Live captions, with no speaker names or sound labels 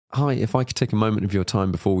Hi, if I could take a moment of your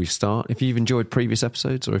time before we start, if you've enjoyed previous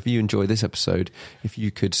episodes or if you enjoy this episode, if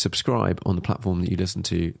you could subscribe on the platform that you listen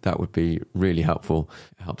to, that would be really helpful.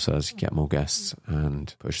 It helps us get more guests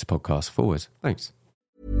and push the podcast forward. Thanks.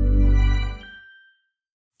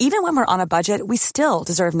 Even when we're on a budget, we still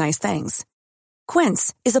deserve nice things.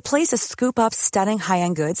 Quince is a place to scoop up stunning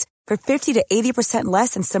high-end goods for 50 to 80%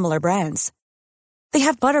 less than similar brands. They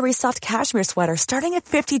have buttery soft cashmere sweaters starting at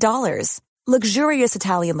 $50, luxurious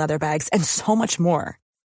Italian leather bags, and so much more.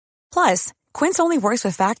 Plus, Quince only works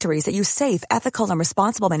with factories that use safe, ethical, and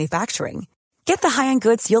responsible manufacturing. Get the high-end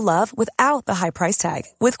goods you'll love without the high price tag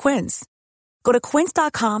with Quince. Go to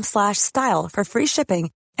quince.com/style for free shipping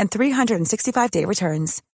and 365-day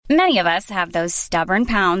returns. Many of us have those stubborn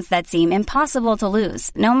pounds that seem impossible to lose,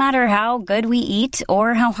 no matter how good we eat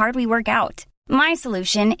or how hard we work out. My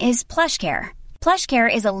solution is PlushCare.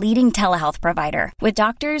 PlushCare is a leading telehealth provider with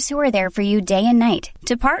doctors who are there for you day and night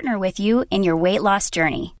to partner with you in your weight loss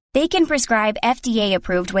journey. They can prescribe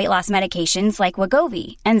FDA-approved weight loss medications like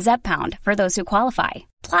Wegovy and Zepbound for those who qualify.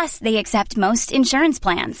 Plus, they accept most insurance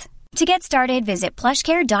plans. To get started, visit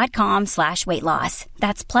plushcare.com/weightloss.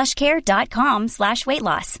 That's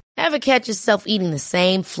plushcare.com/weightloss. Ever catch yourself eating the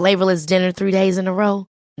same flavorless dinner 3 days in a row?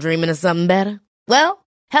 Dreaming of something better? Well,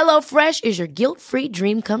 HelloFresh is your guilt-free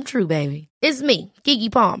dream come true, baby. It's me, Keke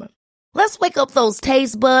Palmer. Let's wake up those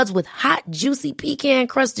taste buds with hot, juicy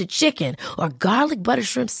pecan-crusted chicken or garlic butter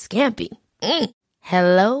shrimp scampi.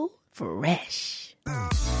 HelloFresh.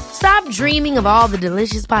 Stop dreaming of all the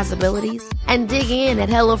delicious possibilities and dig in at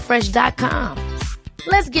HelloFresh.com.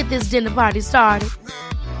 Let's get this dinner party started.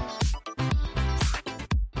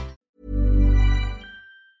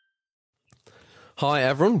 Hi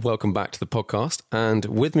everyone, welcome back to the podcast. And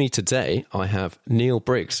with me today, I have Neil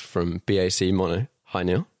Briggs from BAC Mono. Hi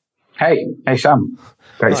Neil. Hey Sam.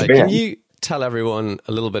 Great to be here. Can you tell everyone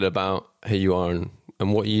a little bit about who you are and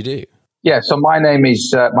what you do? Yeah, so my name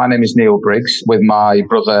is Neil Briggs. With my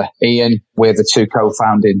brother Ian, we're the two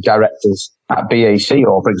co-founding directors at BAC,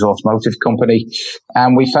 or Briggs Automotive Company,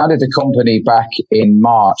 and we founded the company back in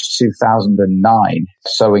March 2009.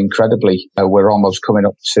 So incredibly, we're almost coming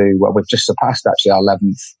up to we've just surpassed actually our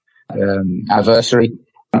 11th anniversary.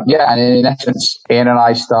 Yeah, and in essence, Ian and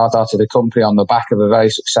I started the company on the back of a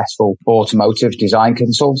very successful automotive design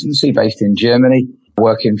consultancy based in Germany,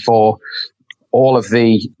 working for all of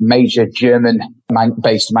the major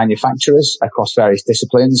German-based manufacturers across various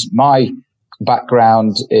disciplines. My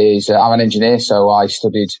background is I'm an engineer, so I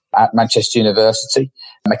studied at Manchester University,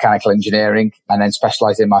 mechanical engineering, and then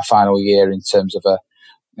specialised in my final year in terms of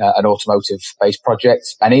an automotive-based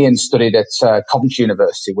project. And Ian studied at Coventry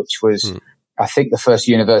University, which was, I think, the first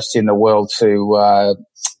university in the world to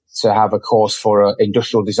have a course for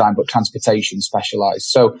industrial design, but transportation specialized.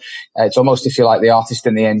 So it's almost, if you like, the artist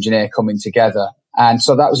and the engineer coming together. And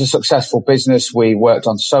so that was a successful business. We worked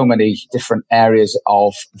on so many different areas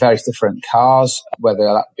of various different cars, whether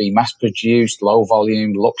that be mass produced, low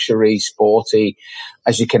volume, luxury, sporty.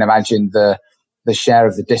 As you can imagine, the share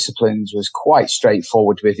of the disciplines was quite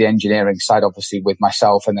straightforward, with the engineering side, obviously with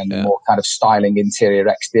myself, and then the more kind of styling, interior,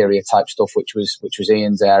 exterior type stuff, which was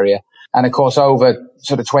Ian's area. And of course, over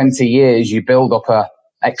sort of 20 years, you build up a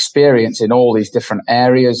experience in all these different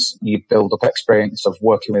areas. You build up experience of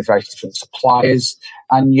working with various different suppliers,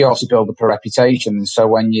 and you also build up a reputation. And so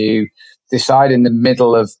when you decide in the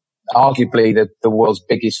middle of arguably the world's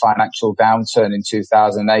biggest financial downturn in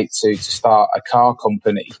 2008 to start a car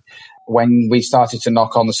company, when we started to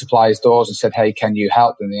knock on the suppliers' doors and said, hey, can you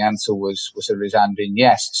help? And the answer was a resounding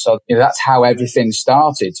yes. So that's how everything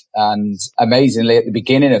started. And amazingly, at the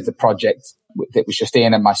beginning of the project, it was just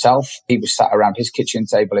Ian and myself. He was sat around his kitchen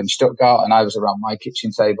table in Stuttgart, and I was around my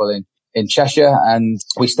kitchen table in Cheshire. And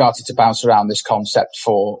we started to bounce around this concept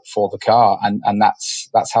for the car. And that's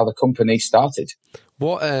how the company started.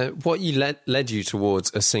 What led you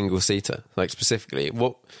towards a single seater, like specifically?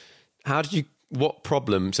 What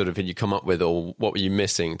problem sort of had you come up with, or what were you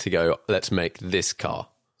missing to go, let's make this car?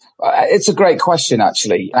 It's a great question,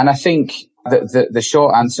 actually. And I think the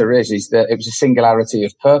short answer is that it was a singularity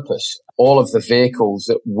of purpose. All of the vehicles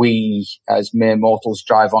that we as mere mortals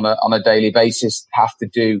drive on a daily basis have to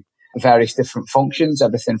do various different functions,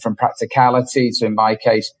 everything from practicality to, in my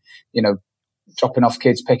case, dropping off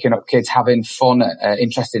kids, picking up kids, having fun,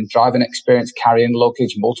 interesting driving experience, carrying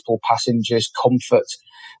luggage, multiple passengers, comfort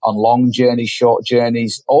on long journeys, short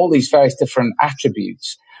journeys, all these various different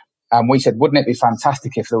attributes. And we said, wouldn't it be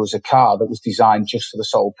fantastic if there was a car that was designed just for the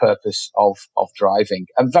sole purpose of driving?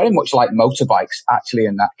 And very much like motorbikes, actually,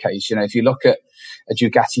 in that case. If you look at a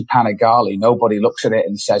Ducati Panigale, nobody looks at it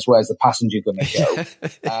and says, where's the passenger going to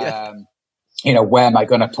go? where am I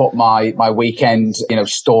going to put my weekend,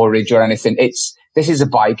 storage or anything. This is a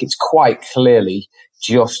bike. It's quite clearly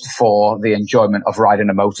just for the enjoyment of riding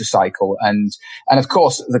a motorcycle. And of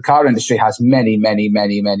course, the car industry has many, many,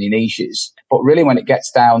 many, many niches. But really, when it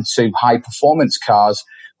gets down to high performance cars,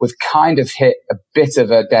 we've kind of hit a bit of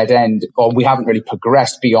a dead end, or we haven't really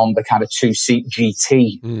progressed beyond the kind of 2-seat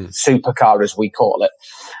GT supercar, as we call it.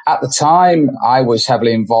 At the time, I was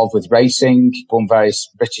heavily involved with racing, won various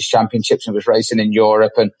British championships and was racing in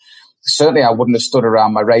Europe. And certainly I wouldn't have stood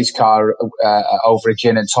around my race car over a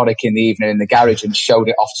gin and tonic in the evening in the garage and showed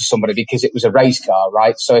it off to somebody because it was a race car,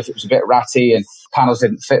 right? So if it was a bit ratty and panels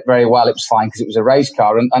didn't fit very well, it was fine because it was a race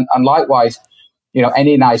car. And likewise,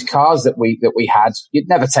 any nice cars that we had, you'd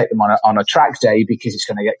never take them on a track day because it's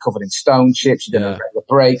going to get covered in stone chips, you're going to break the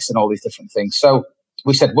brakes and all these different things. So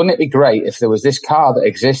we said, wouldn't it be great if there was this car that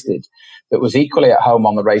existed that was equally at home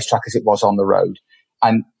on the racetrack as it was on the road?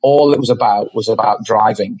 And all it was about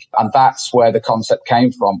driving. And that's where the concept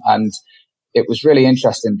came from. And it was really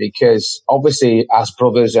interesting because obviously as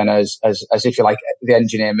brothers and as if you like, the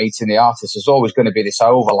engineer meeting the artist, there's always going to be this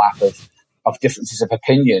overlap of differences of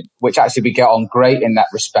opinion, which actually we get on great in that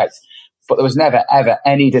respect. But there was never, ever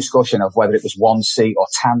any discussion of whether it was 1-seat or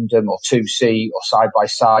tandem or 2-seat or side by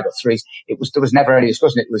side or 3. There was never any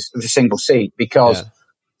discussion. It was a single seat because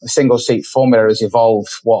the single seat formula has evolved,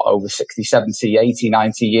 over 60, 70, 80,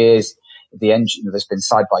 90 years. The engine, there's been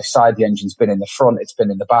side by side. The engine's been in the front. It's been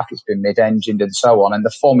in the back. It's been mid-engined and so on. And the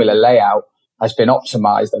formula layout has been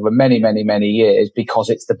optimized over many, many, many years because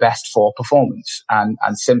it's the best for performance. And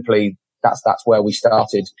simply that's where we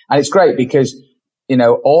started. And it's great because,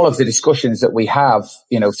 all of the discussions that we have,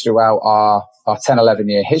 throughout our 10, 11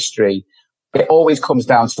 year history, it always comes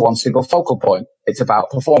down to one single focal point. It's about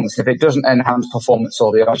performance. If it doesn't enhance performance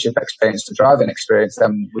or the ownership experience, the driving experience,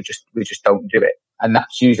 then we just don't do it. And that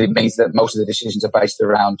usually means that most of the decisions are based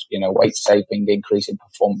around, weight saving, increasing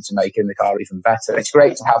performance and making the car even better. It's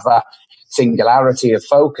great to have that singularity of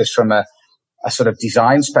focus from a sort of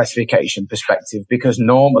design specification perspective, because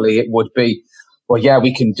normally it would be, well, yeah,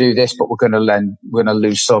 we can do this, but we're going to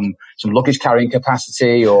lose some luggage carrying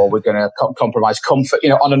capacity, or we're going to compromise comfort,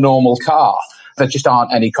 on a normal car. There just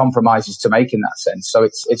aren't any compromises to make in that sense. So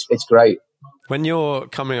it's great. When you're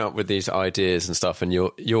coming up with these ideas and stuff, and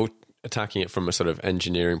you're attacking it from a sort of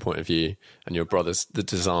engineering point of view, and your brother's the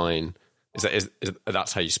design, is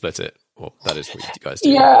that's how you split it? Well, that is what you guys do.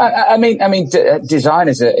 Yeah, I mean, design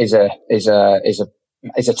is a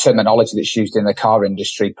terminology that's used in the car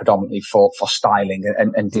industry predominantly for styling,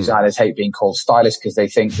 and designers hate being called stylists because they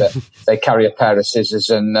think that they carry a pair of scissors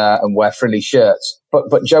and wear frilly shirts.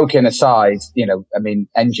 But joking aside,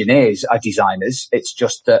 engineers are designers. It's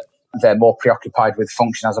just that they're more preoccupied with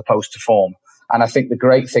function as opposed to form. And I think the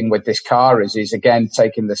great thing with this car is again,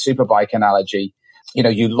 taking the superbike analogy,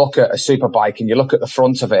 you look at a superbike and you look at the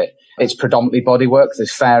front of it, it's predominantly bodywork.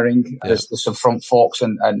 There's fairing, there's some front forks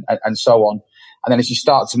and so on. And then as you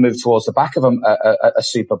start to move towards the back of a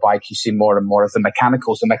superbike, you see more and more of the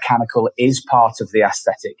mechanicals. The mechanical is part of the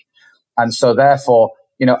aesthetic. And so therefore,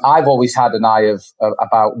 I've always had an eye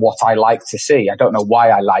about what I like to see. I don't know why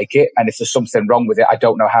I like it. And if there's something wrong with it, I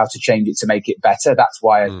don't know how to change it to make it better. That's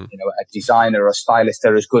why, a designer or a stylist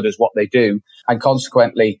are as good as what they do. And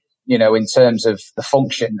consequently, in terms of the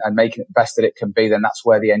function and making it the best that it can be, then that's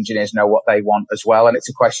where the engineers know what they want as well. And it's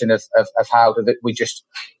a question of how we just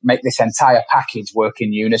make this entire package work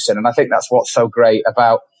in unison. And I think that's what's so great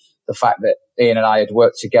about the fact that Ian and I had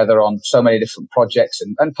worked together on so many different projects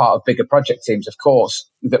and part of bigger project teams, of course,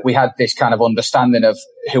 that we had this kind of understanding of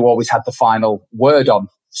who always had the final word on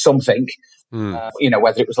something,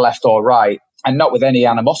 whether it was left or right, and not with any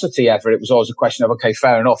animosity ever. It was always a question of, okay,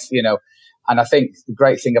 fair enough, And I think the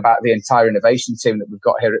great thing about the entire innovation team that we've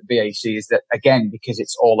got here at BAC is that, again, because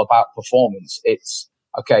it's all about performance, it's,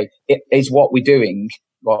 okay, is what we're doing,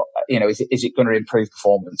 well, is it going to improve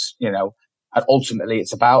performance, And ultimately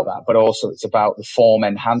it's about that, but also it's about the form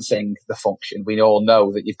enhancing the function. We all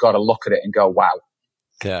know that you've got to look at it and go, wow.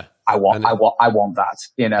 Yeah. I want that,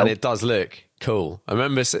 And it does look cool. I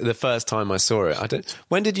remember the first time I saw it.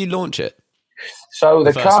 When did you launch it? So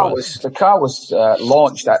the car was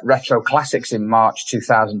launched at Retro Classics in March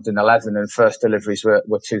 2011, and first deliveries were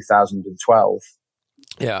 2012.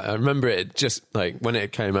 Yeah, I remember it just like when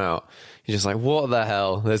it came out. You're just like, what the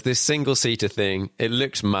hell? There's this single seater thing. It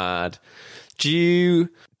looks mad. Do you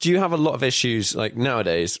have a lot of issues like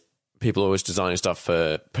nowadays? People are always designing stuff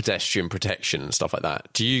for pedestrian protection and stuff like that.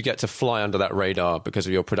 Do you get to fly under that radar because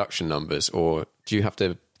of your production numbers, or do you have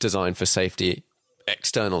to design for safety,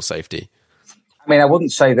 external safety? I mean, I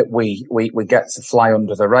wouldn't say that we get to fly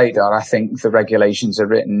under the radar. I think the regulations are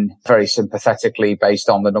written very sympathetically based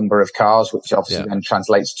on the number of cars, which obviously then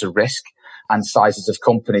translates to risk and sizes of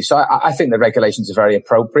companies. So I think the regulations are very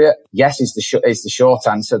appropriate. Yes, is the short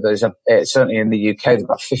answer. There's certainly in the UK, there's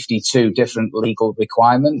about 52 different legal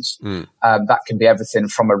requirements. That can be everything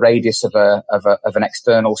from a radius of an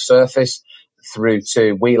external surface through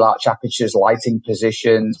to wheel arch apertures, lighting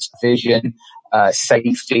positions, vision,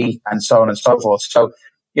 safety, and so on and so forth. So,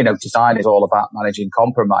 design is all about managing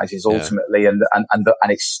compromises ultimately, and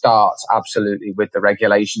it starts absolutely with the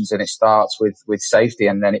regulations, and it starts with safety,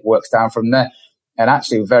 and then it works down from there. And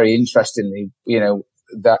actually, very interestingly, the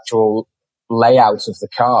actual layout of the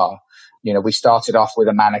car, we started off with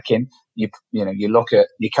a mannequin. You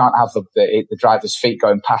can't have the driver's feet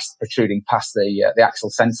protruding past the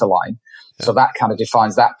axle center line. Yeah. So that kind of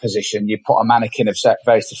defines that position. You put a mannequin of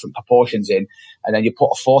various different proportions in, and then you put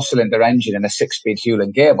a 4-cylinder engine and a 6-speed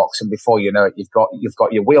Hewland gearbox, and before you know it, you've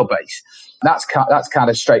got your wheelbase. That's kind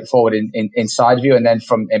of straightforward inside of you. And then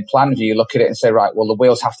in plan view, you look at it and say, right, well, the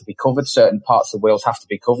wheels have to be covered. Certain parts of the wheels have to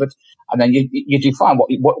be covered. And then you define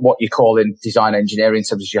what you call in design engineering in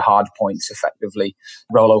terms of your hard points, effectively,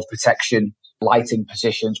 rollover protection, lighting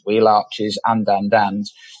positions, wheel arches, and.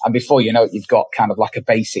 And before you know it, you've got kind of like a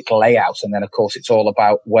basic layout. And then, of course, it's all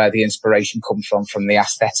about where the inspiration comes from the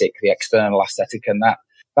aesthetic, the external aesthetic. And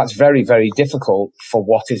that's very, very difficult for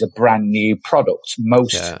what is a brand new product.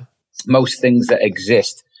 Most things that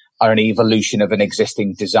exist are an evolution of an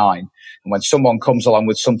existing design. And when someone comes along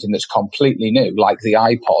with something that's completely new, like the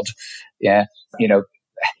iPod,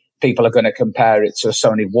 people are going to compare it to a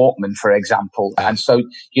Sony Walkman, for example. And so,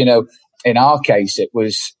 in our case,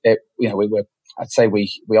 I'd say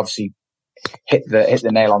we obviously hit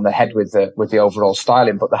the nail on the head with the overall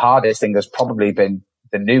styling. But the hardest thing has probably been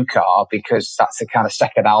the new car, because that's the kind of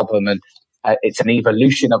second album, and it's an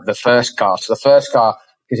evolution of the first car. So the first car,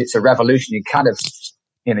 because it's a revolution, you kind of,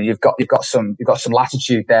 you've got some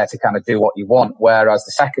latitude there to kind of do what you want. Whereas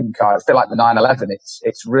the second car, it's a bit like the 911.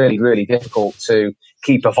 It's really, really difficult to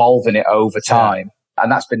keep evolving it over time. Yeah.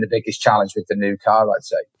 And that's been the biggest challenge with the new car, I'd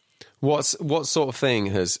say. What sort of thing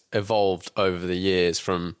has evolved over the years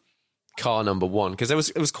from car number one? Because it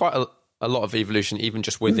was quite a lot of evolution, even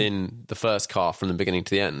just within the first car from the beginning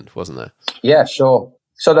to the end, wasn't there? Yeah, sure.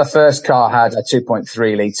 So the first car had a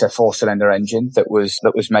 2.3 litre 4-cylinder engine that was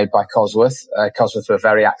made by Cosworth. Cosworth were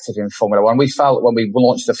very active in Formula One. We felt when we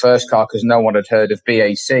launched the first car, because no one had heard of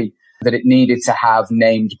BAC, that it needed to have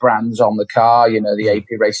named brands on the car, the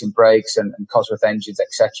AP Racing Brakes and Cosworth engines,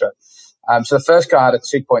 etc. So the first car had a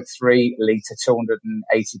 2.3 litre,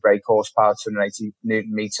 280 brake horsepower, 280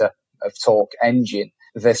 Newton meter of torque engine.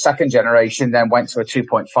 The second generation then went to a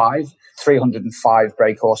 2.5, 305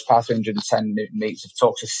 brake horsepower, 310 Newton meters of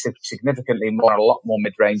torque, so significantly more, a lot more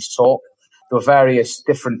mid-range torque. There were various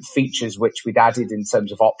different features which we'd added in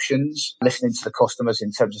terms of options, listening to the customers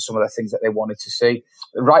in terms of some of the things that they wanted to see.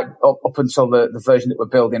 Right up until the version that we're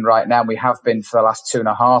building right now, we have been for the last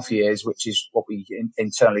 2.5 years, which is what we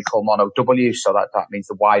internally call Mono W. So that means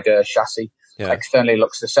the wider chassis. Yeah. Externally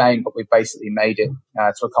looks the same, but we basically made it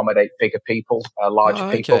to accommodate bigger people,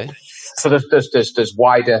 larger people. So there's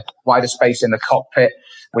wider space in the cockpit.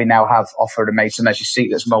 We now have offered a made-to-measure seat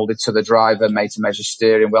that's molded to the driver, made-to-measure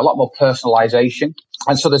steering. We're a lot more personalization.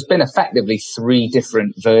 And so there's been effectively 3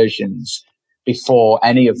 different versions before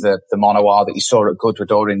any of the Mono R that you saw at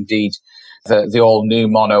Goodwood, or indeed the all-new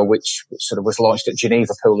Mono, which sort of was launched at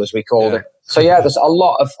Geneva Pool, as we called it. So there's a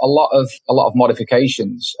lot of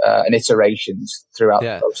modifications and iterations throughout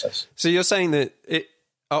the process. So you're saying that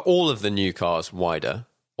are all of the new cars wider,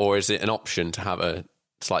 or is it an option to have a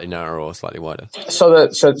slightly narrower or slightly wider? So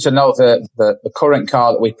the current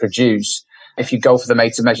car that we produce, if you go for the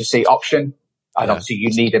made-to-measure seat option, and obviously you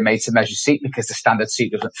need a made-to-measure seat because the standard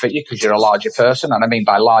seat doesn't fit you because you're a larger person. And I mean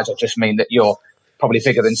by large, I just mean that you're probably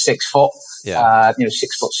bigger than 6 foot. 6'6", I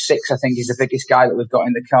think, is the biggest guy that we've got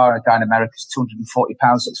in the car. A guy in America's 240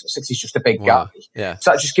 pounds, 6'6". He's just a big guy. Yeah.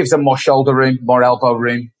 So that just gives them more shoulder room, more elbow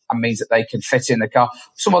room, and means that they can fit in the car.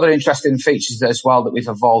 Some other interesting features as well that we've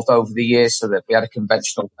evolved over the years, so that we had a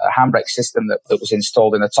conventional handbrake system that was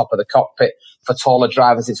installed in the top of the cockpit. For taller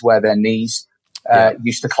drivers, it's where their knees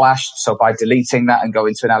used to clash. So by deleting that and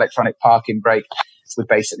going to an electronic parking brake, we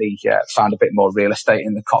basically found a bit more real estate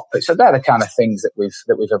in the cockpit. So they're the kind of things that we've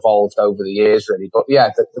evolved over the years, really. But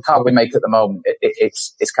the car we make at the moment,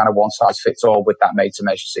 it's kind of one size fits all with that made to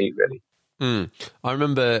measure seat, really. I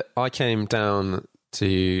remember I came down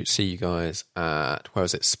to see you guys at, where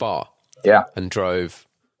was it, Spa? Yeah. And I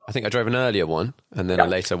think I drove an earlier one and then a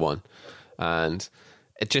later one. And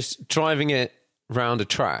just driving it round a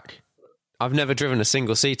track, I've never driven a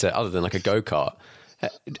single seater other than like a go-kart.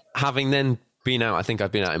 Having then been out, I think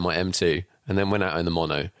I've been out in my M2 and then went out in the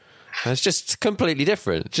mono. And it's just completely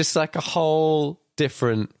different. Just like a whole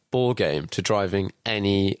different ball game to driving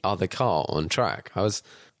any other car on track. I was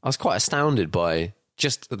quite astounded by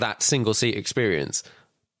just that single seat experience.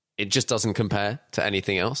 It just doesn't compare to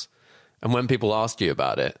anything else. And when people ask you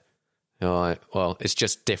about it, you're like, well, it's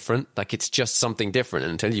just different. Like, it's just something different.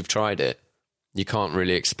 And until you've tried it, you can't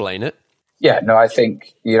really explain it. Yeah, no, I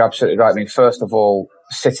think you're absolutely right. I mean, first of all,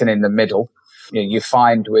 sitting in the middle, you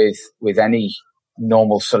find with any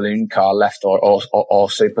normal saloon car, left or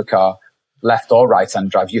supercar, left or right-hand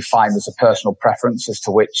drive, you find there's a personal preference as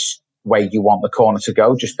to which way you want the corner to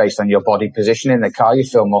go, just based on your body position in the car. You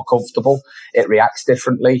feel more comfortable. It reacts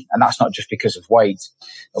differently. And that's not just because of weight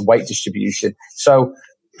and weight distribution. So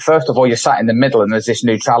first of all, you're sat in the middle and there's this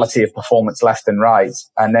neutrality of performance left and right.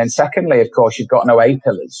 And then secondly, of course, you've got no A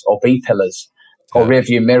pillars or B pillars or rear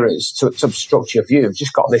view mirrors to obstruct your view. You've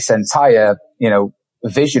just got this entire,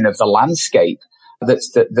 vision of the landscape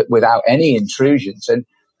that without any intrusions. And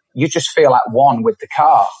you just feel at one with the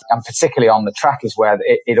car. And particularly on the track is where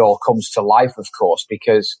it all comes to life, of course,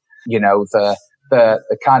 because, the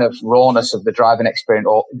kind of rawness of the driving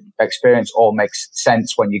experience all makes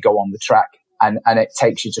sense when you go on the track. And it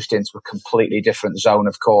takes you just into a completely different zone,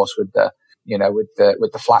 of course, with the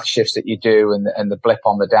flat shifts that you do and the blip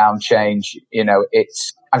on the down change.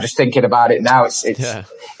 I'm just thinking about it now.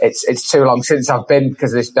 It's too long since I've been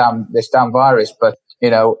because of this damn virus, but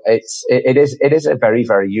it is a very,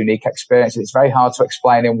 very unique experience. It's very hard to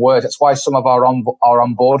explain in words. That's why some of our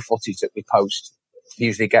onboard footage that we post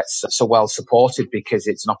usually gets so well supported, because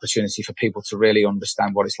it's an opportunity for people to really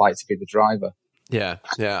understand what it's like to be the driver. Yeah.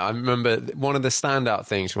 I remember one of the standout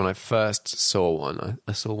things when I first saw one.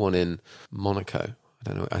 I saw one in Monaco. I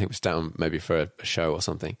don't know. I think it was down maybe for a show or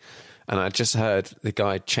something. And I just heard the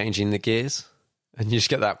guy changing the gears, and you just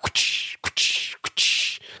get that.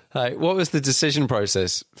 Like, what was the decision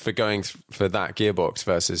process for going for that gearbox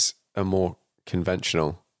versus a more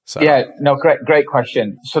conventional setup? Yeah, no, great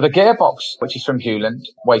question. So the gearbox, which is from Hewland,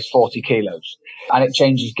 weighs 40 kilos, and it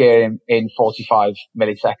changes gear in 45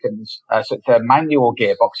 milliseconds. So it's a manual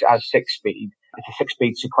gearbox. It has 6-speed. It's a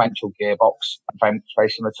 6-speed sequential gearbox, very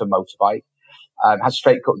similar to a motorbike. It has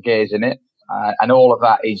straight cut gears in it. And all of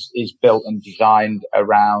that is built and designed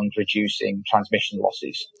around reducing transmission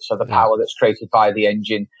losses. So the power that's created by the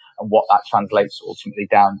engine and what that translates ultimately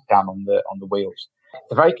down on the wheels.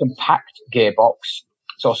 It's a very compact gearbox.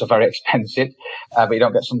 It's also very expensive, but you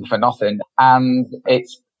don't get something for nothing. And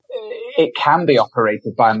it can be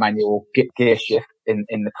operated by a manual gear shift in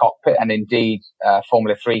the cockpit. And indeed,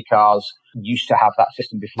 Formula 3 cars used to have that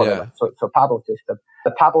system before they went to a paddle system.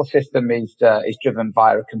 The paddle system is driven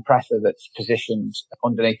via a compressor that's positioned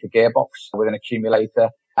underneath the gearbox with an accumulator,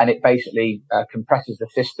 and it basically compresses the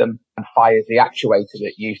system and fires the actuator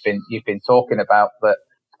that you've been talking about. But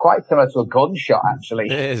quite similar to a gunshot, actually.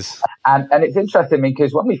 It is. And it's interesting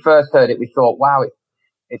because when we first heard it, we thought, wow,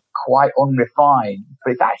 it's quite unrefined,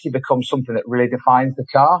 but it's actually become something that really defines the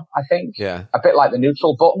car, I think. Yeah. A bit like the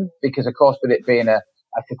neutral button, because of course with it being a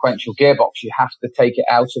sequential gearbox, you have to take it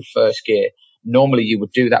out of first gear. Normally you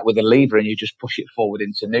would do that with a lever and you just push it forward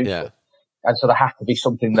into neutral. Yeah. And so there has to be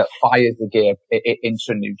something that fires the gear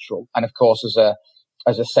into neutral. And of course,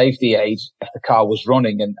 as a safety aid, if the car was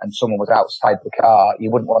running and someone was outside the car,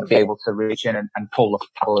 you wouldn't want to be able to reach in and pull the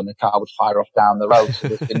pedal and the car would fire off down the road. So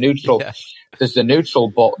there's the neutral, there's the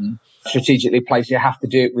neutral button strategically placed. You have to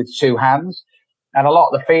do it with two hands. And a lot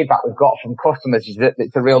of the feedback we've got from customers is that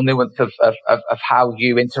it's a real nuance of how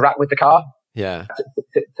you interact with the car. Yeah.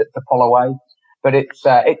 To pull away. But it's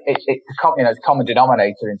a common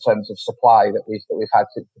denominator in terms of supply that we've had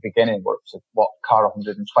since the beginning. We're up to car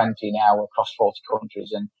 120 now across 40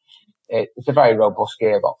 countries, and it's a very robust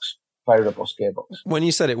gearbox. Very robust gearbox. When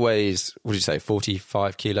you said it weighs, what did you say,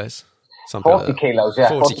 45 kilos? Something 40 like kilos, yeah.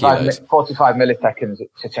 45 milliseconds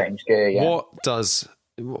to change gear, yeah. What does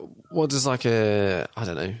like a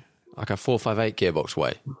 458 gearbox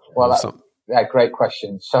weigh? Well, yeah, great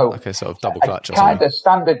question. So, like a sort of double clutch or something. Kind of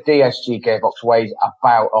standard DSG gearbox weighs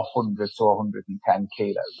about 100 to 110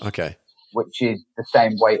 kilos. Okay. Which is the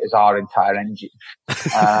same weight as our entire engine.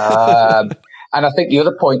 And I think the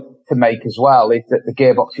other point to make as well is that the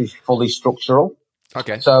gearbox is fully structural.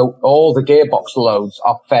 Okay. So all the gearbox loads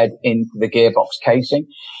are fed into the gearbox casing.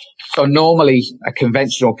 So normally a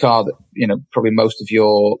conventional car that, probably most of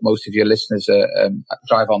your listeners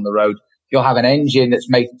drive on the road, you'll have an engine that's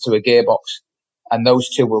mated to a gearbox, and those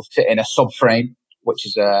two will sit in a subframe, which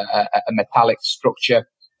is a metallic structure.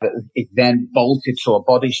 that is then bolted to a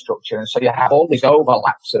body structure. And so you have all these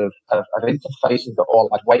overlaps of interfaces that all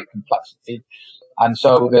add weight complexity. And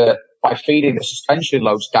so by feeding the suspension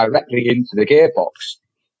loads directly into the gearbox,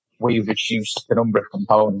 we reduce the number of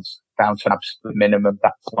components down to an absolute minimum.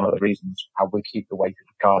 That's one of the reasons how we keep the weight of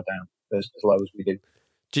the car down as low as we do.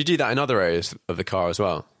 Do you do that in other areas of the car as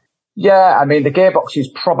well? Yeah, I mean, the gearbox is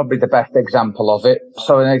probably the best example of it.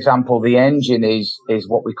 So an example, the engine is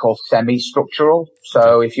what we call semi-structural.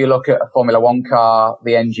 So if you look at a Formula One car,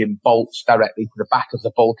 the engine bolts directly to the back of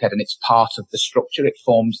the bulkhead and it's part of the structure. It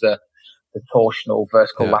forms the torsional,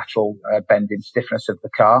 vertical, lateral bending stiffness of the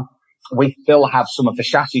car. We still have some of the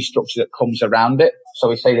chassis structure that comes around it. So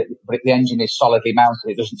we say that the engine is solidly mounted.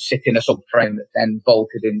 It doesn't sit in a subframe that's then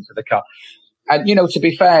bolted into the car. And, to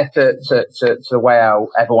be fair to the way how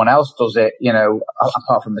everyone else does it,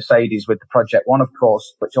 apart from Mercedes with the Project One, of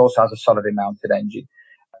course, which also has a solidly mounted engine,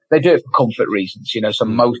 they do it for comfort reasons. So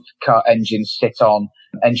most car engines sit on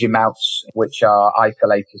engine mounts, which are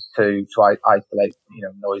isolators to isolate,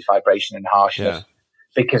 noise, vibration and harshness. Yeah.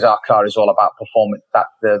 Because our car is all about performance. That's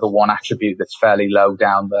the one attribute that's fairly low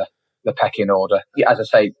down the pecking order. As I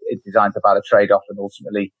say, it's designed about a trade-off, and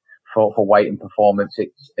ultimately for weight and performance,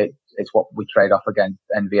 it's what we trade off against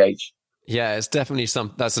NVH. Yeah, it's definitely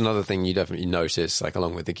that's another thing you definitely notice, like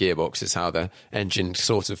along with the gearbox, is how the engine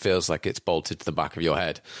sort of feels like it's bolted to the back of your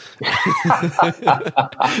head.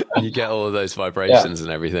 And you get all of those vibrations and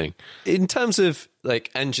everything. In terms of like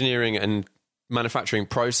engineering and manufacturing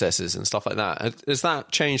processes and stuff like that, has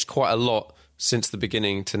that changed quite a lot since the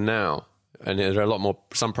beginning to now? And there are a lot more,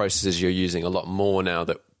 some processes you're using a lot more now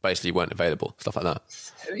that basically weren't available, stuff like that.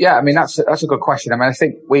 Yeah, I mean, that's a good question. I mean, I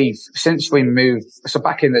think since we moved, so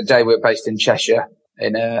back in the day, we were based in Cheshire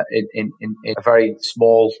in a very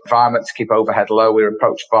small environment to keep overhead low. We were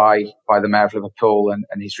approached by the Mayor of Liverpool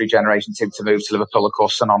and his regeneration team to move to Liverpool, of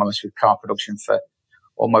course, synonymous with car production for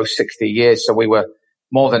almost 60 years. So we were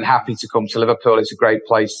more than happy to come to Liverpool. It's a great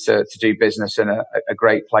place to do business and a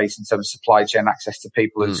great place in terms of supply chain access to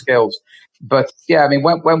people and skills. But yeah, I mean,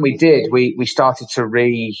 when we did, we started to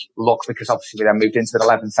re-look, because obviously we then moved into an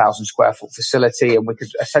 11,000 square foot facility and we could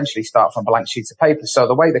essentially start from blank sheets of paper. So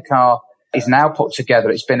the way the car is now put together,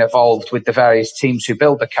 it's been evolved with the various teams who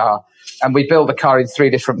build the car. And we build the car in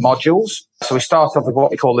 3 different modules. So we start off with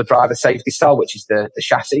what we call the driver safety cell, which is the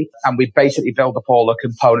chassis. And we basically build up all the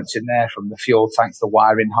components in there, from the fuel tanks, the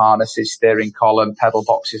wiring harnesses, steering column, pedal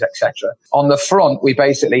boxes, etc. On the front, we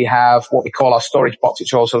basically have what we call our storage box,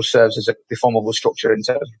 which also serves as a deformable structure in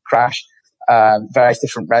terms of crash, various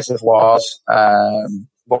different reservoirs,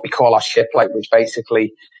 what we call our ship plate, which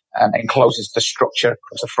basically encloses the structure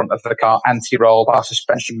across the front of the car, anti-roll, bar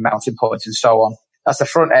suspension, mounting points, and so on. That's the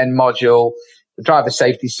front end module, the driver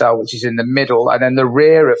safety cell, which is in the middle. And then the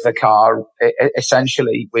rear of the car,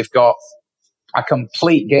 essentially, we've got a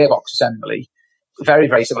complete gearbox assembly, very,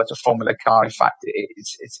 very similar to a Formula car. In fact,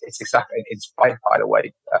 it's exactly inspired by the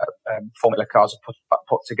way Formula cars are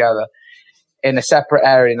put together. In a separate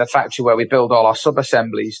area in the factory where we build all our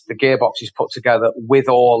sub-assemblies, the gearbox is put together with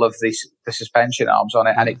all of the suspension arms on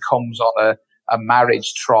it, and it comes on a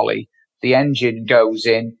marriage trolley. The engine goes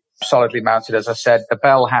in, solidly mounted, as I said. The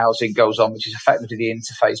bell housing goes on, which is effectively the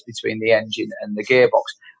interface between the engine and the gearbox.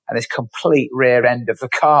 And this complete rear end of the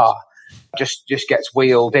car just gets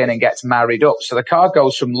wheeled in and gets married up. So the car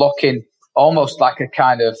goes from looking almost like a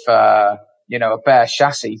kind of, a bare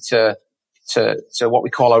chassis to what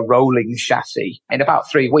we call a rolling chassis in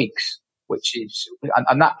about 3 weeks, which is,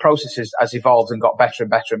 and that process has evolved and got better and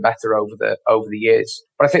better and better over the years.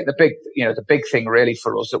 But I think the big thing really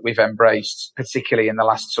for us that we've embraced, particularly in the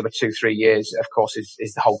last sort of 2-3 years, of course,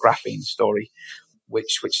 is the whole graphene story,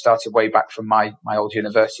 which started way back from my old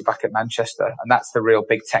university back at Manchester. And that's the real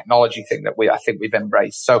big technology thing that I think we've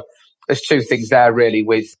embraced. So there's 2 things there really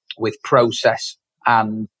with process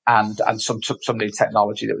and some new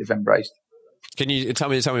technology that we've embraced. Can you tell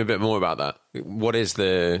me a bit more about that? What are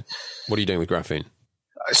you doing with graphene?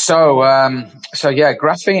 So yeah,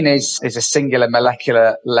 graphene is a singular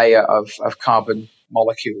molecular layer of carbon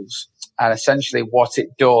molecules. And essentially what it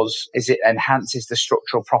does is it enhances the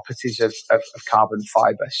structural properties of carbon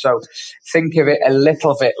fiber. So think of it a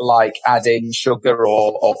little bit like adding sugar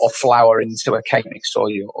or flour into a cake mix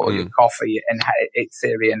or your coffee. And it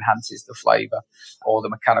theory enhances the flavor or the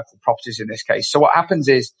mechanical properties in this case. So what happens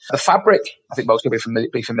is the fabric, I think most people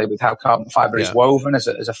be familiar with how carbon fiber is woven as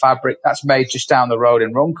a fabric. That's made just down the road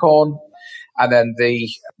in Runcorn. And then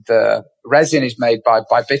the resin is made by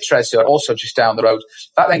Bitrez, who are also just down the road.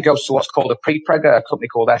 That then goes to what's called a prepreg, a company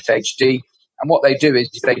called FHD. And what they do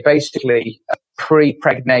is they basically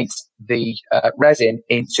pre-pregnate the resin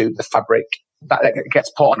into the fabric That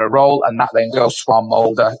gets put on a roll, and that then goes to our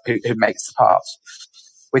molder who makes the parts.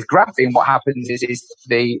 With graphene, what happens is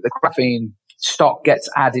the graphene stock gets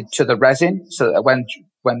added to the resin, so that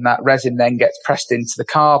when that resin then gets pressed into the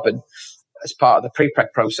carbon as part of the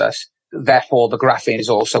pre-preg process, therefore the graphene is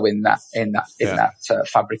also in that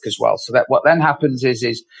fabric as well. So that what then happens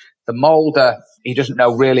is the molder, he doesn't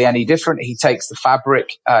know really any different. He takes the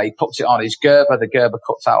fabric, he puts it on his Gerber. The Gerber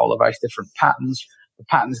cuts out all the various different patterns. The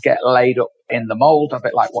patterns get laid up in the mold, a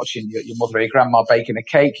bit like watching your mother or your grandma baking a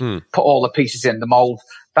cake. Put all the pieces in the mold.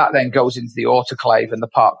 That then goes into the autoclave and the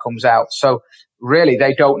part comes out. So really,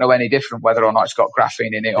 they don't know any different whether or not it's got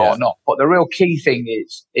graphene in it or not. But the real key thing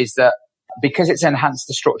is that because it's enhanced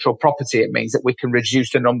the structural property, it means that we can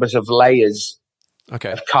reduce the numbers of layers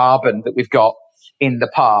of carbon that we've got in the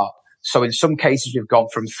part. So in some cases, we've gone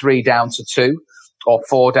from 3 down to 2 or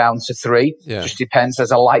 4 down to 3. Just depends. There's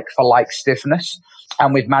a like for like stiffness.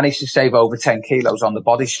 And we've managed to save over 10 kilos on the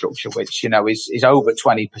body structure, which, is over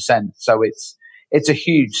 20%. So it's a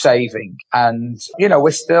huge saving. And,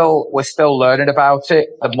 we're still learning about it.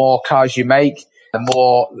 The more cars you make, the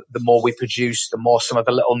more we produce, the more some of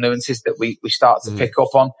the little nuances that we start to pick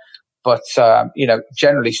up on. But,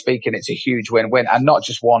 generally speaking, it's a huge win-win, and not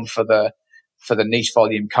just one for the niche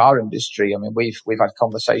volume car industry. I mean, we've had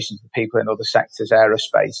conversations with people in other sectors,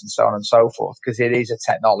 aerospace and so on and so forth, because it is a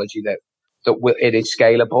technology that it is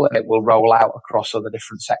scalable and it will roll out across other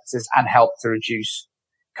different sectors and help to reduce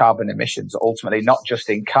carbon emissions, ultimately, not just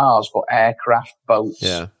in cars, but aircraft, boats,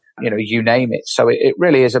 you name it. So it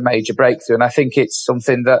really is a major breakthrough. And I think it's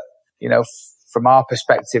something that, from our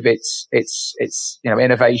perspective, it's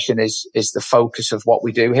innovation is the focus of what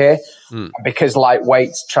we do here. Because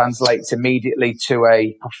lightweight translates immediately to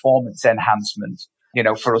a performance enhancement.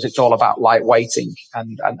 For us, it's all about lightweighting,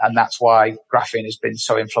 and that's why graphene has been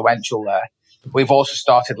so influential there. We've also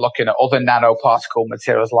started looking at other nanoparticle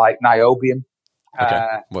materials like niobium.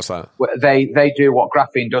 What's that? They do what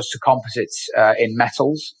graphene does to composites in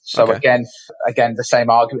metals. So again, the same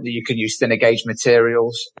argument that you can use thinner gauge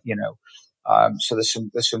materials. So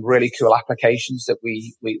there's some really cool applications that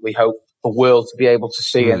we hope the world to be able to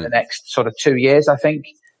see in the next sort of 2 years, I think.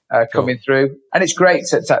 Coming through. And it's great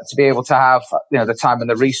to be able to have, the time and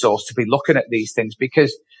the resource to be looking at these things,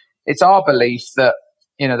 because it's our belief that,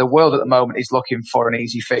 the world at the moment is looking for an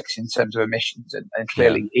easy fix in terms of emissions, and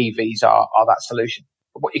clearly EVs are that solution.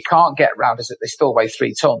 But what you can't get around is that they still weigh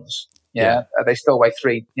 3 tons. They still weigh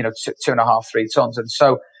 2.5, 3 tons. And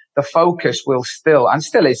so the focus will still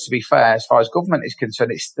is, to be fair, as far as government is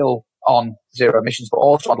concerned, it's still on zero emissions, but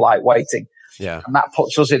also on lightweighting. And that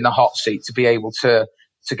puts us in the hot seat to be able to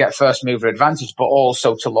get first mover advantage, but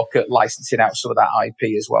also to look at licensing out some of that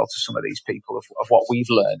IP as well to some of these people of what we've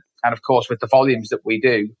learned. And of course, with the volumes that we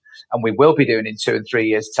do, and we will be doing in 2 and 3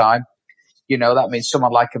 years' time, that means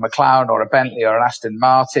someone like a McLaren or a Bentley or an Aston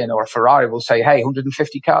Martin or a Ferrari will say, hey,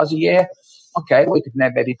 150 cars a year. Okay, we could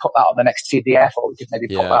maybe put that on the next TDF, or we could maybe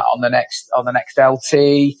put that on the next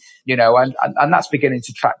LT, and that's beginning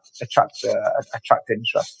to attract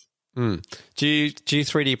interest. Do you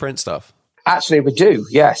 3D print stuff? Actually, we do,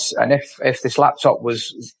 yes. And if this laptop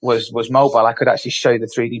was mobile, I could actually show you the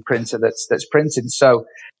 3D printer that's printing. So,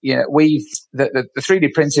 the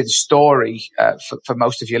 3D printed story, for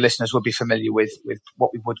most of your listeners would be familiar with what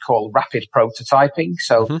we would call rapid prototyping.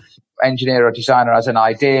 So, engineer or designer has an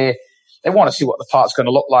idea. They want to see what the part's going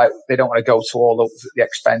to look like. They don't want to go to all the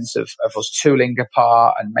expense of us tooling a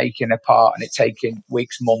part and making a part and it taking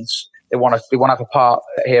weeks, months. They want to have a part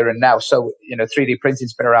here and now. So, 3D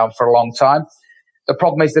printing's been around for a long time. The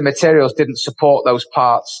problem is the materials didn't support those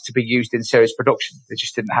parts to be used in serious production. They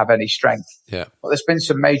just didn't have any strength. But there's been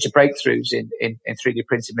some major breakthroughs in 3D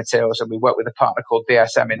printed materials, and we work with a partner called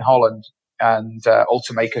DSM in Holland and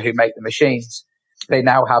Ultimaker, who make the machines. They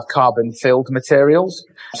now have carbon-filled materials.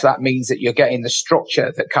 So that means that you're getting the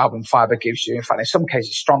structure that carbon fiber gives you. In fact, in some cases,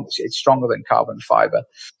 it's stronger than carbon fiber.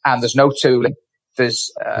 And there's no tooling.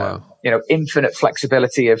 There's, infinite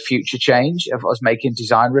flexibility of future change, of us making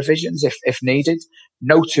design revisions if needed.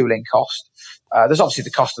 No tooling cost. There's obviously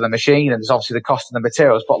the cost of the machine, and there's obviously the cost of the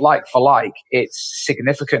materials, but like for like, it's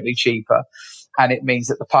significantly cheaper. And it means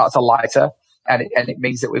that the parts are lighter, and it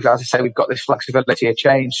means that we've got this flexibility of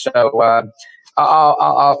change. So,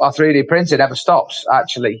 our 3D printer never stops,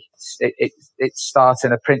 actually. It's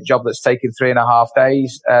starting a print job that's taken 3.5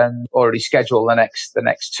 days and already scheduled the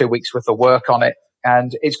next 2 weeks worth of work on it.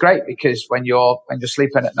 And it's great because when you're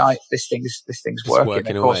sleeping at night, this thing's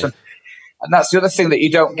working, of course. And that's the other thing that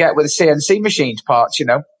you don't get with the CNC machined parts,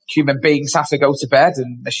 Human beings have to go to bed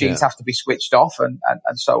and machines have to be switched off and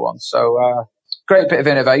so on. So, great bit of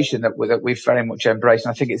innovation that we've very much embraced.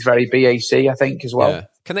 And I think it's very BAC, I think, as well. Yeah.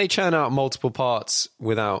 Can they churn out multiple parts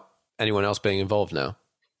without anyone else being involved now?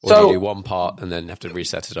 Or So- do you do one part and then have to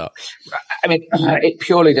reset it up? I mean, it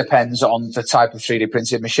purely depends on the type of 3D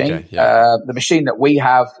printed machine. Okay, yeah. The machine that we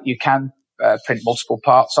have, you can print multiple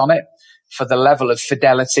parts on it. For the level of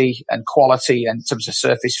fidelity and quality and in terms of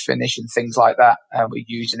surface finish and things like that, we're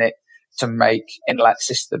using it to make inlet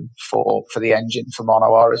system for the engine for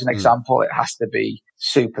Mono R as an example. It has to be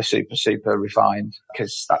super, super, super refined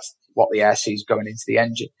because that's what the air sees going into the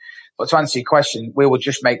engine. But to answer your question, we will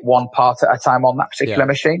just make one part at a time on that particular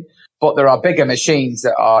machine. But there are bigger machines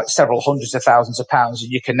that are several hundreds of thousands of pounds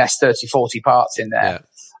and you can nest 30, 40 parts in there.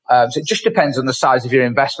 So it just depends on the size of your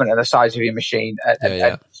investment and the size of your machine.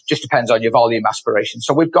 And just depends on your volume aspirations.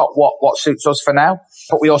 So we've got what suits us for now,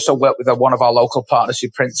 but we also work with one of our local partners who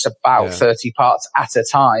prints about 30 parts at a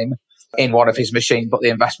time in one of his machines. But the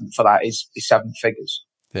investment for that is 7 figures.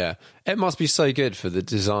 Yeah. It must be so good for the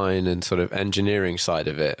design and sort of engineering side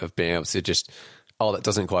of it, of being able to just, that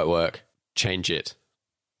doesn't quite work, change it.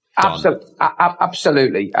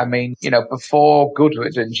 Absolutely. I mean, before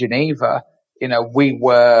Goodwood and Geneva, we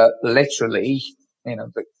were literally,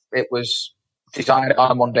 it was designed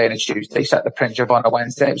on a Monday and a Tuesday, set the print job on a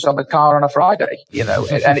Wednesday, it was on the car on a Friday,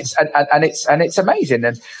 and it's amazing.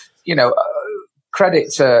 And,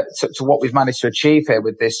 credit to what we've managed to achieve here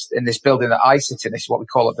with this, in this building that I sit in. This is what we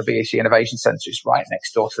call it the BAC Innovation Centre. It's right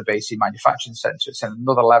next door to the BAC Manufacturing Centre. It's in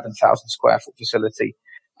another 11,000 square foot facility.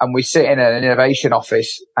 And we sit in an innovation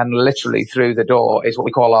office, and literally through the door is what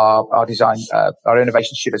we call our design, our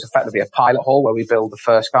innovation studio is effectively a pilot hall where we build the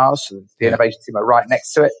first cars. So the innovation team are right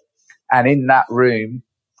next to it. And in that room,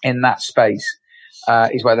 in that space,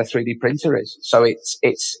 is where the 3D printer is. So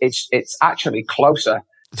it's actually closer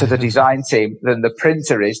to the design team than the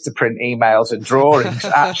printer is to print emails and drawings,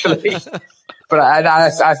 actually. But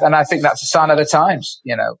I think that's a sign of the times,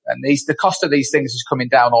 and the cost of these things is coming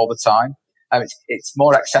down all the time. It's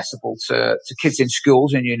more accessible to kids in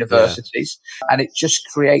schools and universities, and it just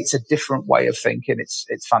creates a different way of thinking.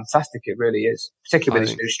 It's fantastic. It really is, particularly with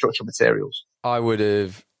these new structural materials. I would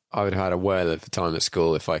have had a whale of a time at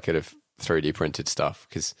school if I could have 3D printed stuff,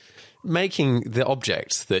 because making the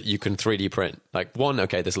objects that you can 3D print,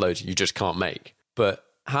 there's loads you just can't make, but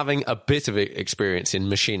having a bit of experience in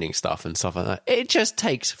machining stuff and stuff like that, it just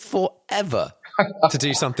takes forever to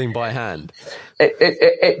do something by hand.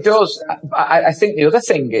 It does. I think the other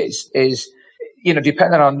thing is,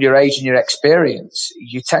 depending on your age and your experience,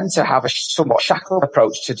 you tend to have a somewhat shackled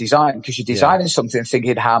approach to design because you're designing something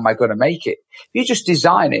thinking, how am I going to make it? You just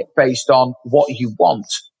design it based on what you want.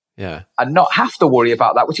 Yeah. And not have to worry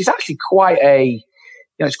about that, which is actually quite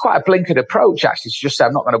it's quite a blinkered approach, actually, to just say,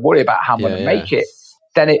 I'm not going to worry about how I'm going to make it.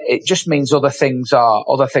 Then it just means other things are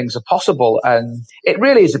possible. And it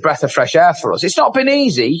really is a breath of fresh air for us. It's not been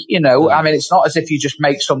easy, I mean, it's not as if you just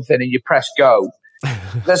make something and you press go.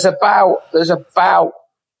 There's about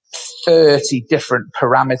 30 different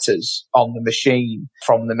parameters on the machine,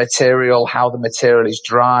 from the material, how the material is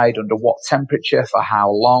dried, under what temperature, for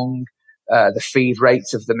how long, the feed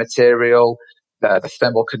rates of the material, the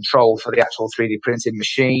thermal control for the actual 3D printing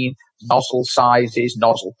machine, nozzle sizes,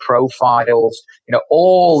 nozzle profiles,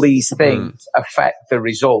 all these things affect the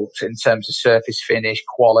result in terms of surface finish,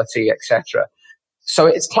 quality, etc. So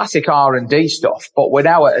it's classic R&D stuff, but we're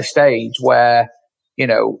now at a stage where,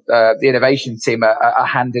 the innovation team are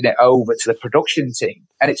handing it over to the production team.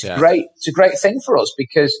 And it's great. It's a great thing for us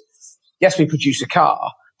because, yes, we produce a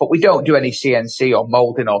car, but we don't do any CNC or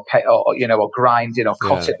molding or grinding or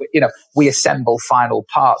cutting. We assemble final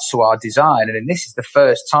parts to our design. And this is the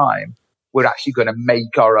first time we're actually going to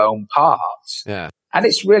make our own parts. Yeah. And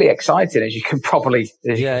it's really exciting, as you can probably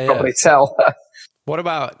tell. What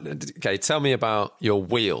about, tell me about your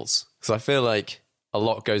wheels. Because I feel like a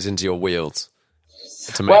lot goes into your wheels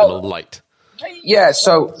to make them light. Yeah.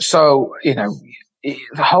 So,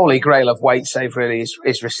 the holy grail of weight save really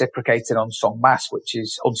is reciprocating unsung mass, which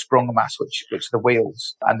is unsprung mass, which are the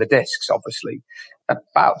wheels and the discs, obviously.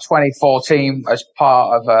 About 2014, as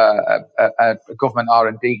part of a government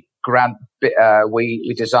R&D grant,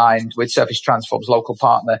 we designed with Surface Transform's local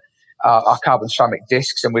partner our carbon ceramic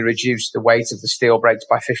discs, and we reduced the weight of the steel brakes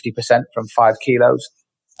by 50% from 5 kilos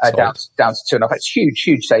down to 2.5. It's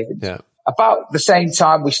huge savings. Yeah. About the same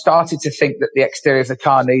time, we started to think that the exterior of the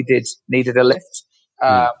car needed a lift.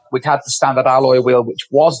 We'd had the standard alloy wheel, which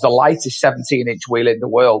was the lightest 17-inch wheel in the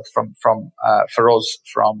world from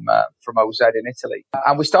OZ in Italy.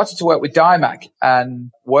 And we started to work with Dymac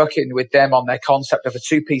and working with them on their concept of a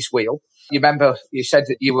 2-piece wheel. You remember you said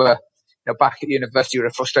that you were, back at university, you were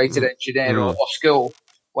a frustrated engineer or school.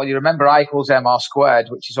 Well, you remember I equals mr squared,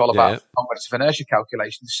 which is all about moments of inertia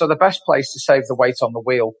calculations. So the best place to save the weight on the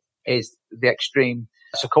wheel is the extreme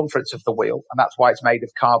circumference of the wheel, and that's why it's made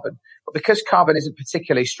of carbon. But because carbon isn't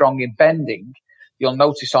particularly strong in bending, you'll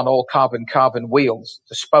notice on all carbon wheels,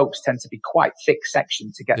 the spokes tend to be quite thick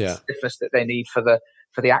section to get the stiffness that they need for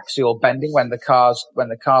the axial bending when the car's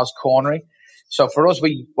cornering. So for us,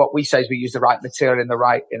 what we say is we use the right material in the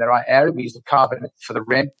right area. We use the carbon for the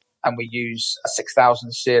rim, and we use a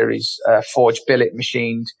 6000 series forged billet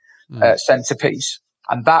machined centerpiece.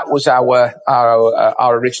 And that was our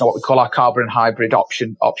original, what we call our carbon hybrid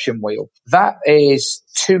option wheel. That is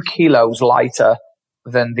 2 kilos lighter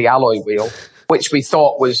than the alloy wheel, which we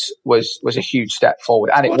thought was a huge step forward.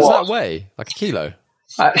 And what does that weigh? Like a kilo?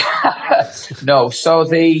 No. So I'm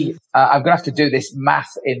going to have to do this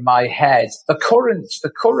math in my head. The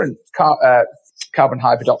current carbon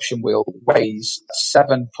hybrid option wheel weighs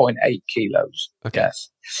 7.8 kilos. Okay.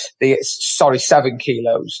 Yes. 7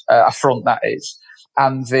 kilos, a front that is.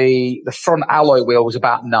 And the front alloy wheel was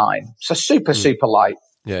about 9. So super light.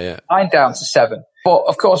 Yeah. 9 down to 7. But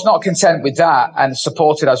of course, not content with that, and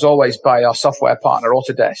supported as always by our software partner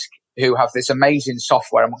Autodesk, who have this amazing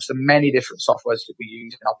software amongst the many different softwares that we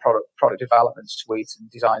use in our product development suite and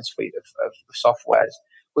design suite of softwares,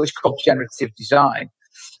 which is called generative design.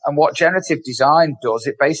 And what generative design does,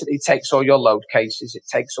 it basically takes all your load cases, it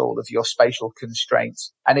takes all of your spatial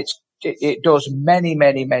constraints, and it does many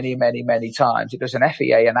times. It does an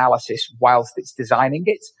FEA analysis whilst it's designing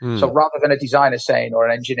it. So rather than a designer saying, or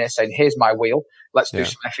an engineer saying, here's my wheel, let's do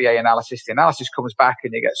some FEA analysis. The analysis comes back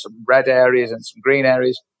and you get some red areas and some green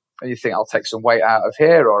areas. And you think, I'll take some weight out of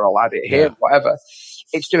here, or I'll add it here, whatever.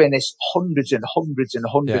 It's doing this hundreds of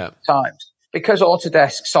times. Because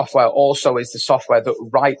Autodesk software also is the software that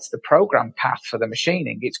writes the program path for the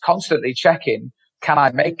machining, it's constantly checking, can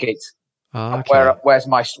I make it? Okay. Where's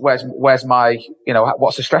my, what's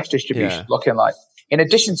the stress distribution looking like? In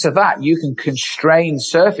addition to that, you can constrain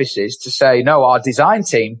surfaces to say, no, our design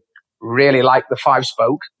team really like the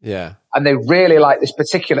 5-spoke. Yeah. And they really like this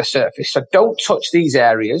particular surface. So don't touch these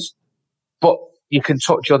areas, but you can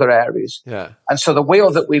touch other areas. Yeah. And so the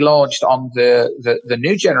wheel that we launched on the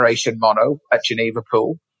new generation mono at Geneva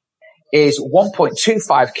Pool is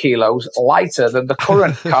 1.25 kilos lighter than the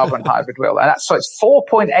current carbon hybrid wheel. And so it's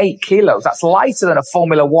 4.8 kilos. That's lighter than a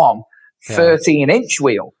Formula One 13-inch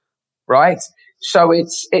wheel, right? So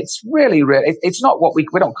it's really, it's not what we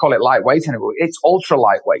don't call it lightweight anymore. It's ultra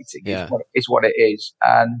lightweighting is what it is.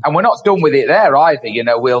 And we're not done with it there either.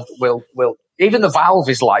 We'll even the valve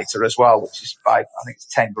is lighter as well, which is I think it's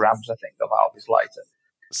 10 grams. I think the valve is lighter.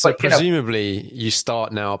 So presumably you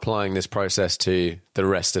start now applying this process to the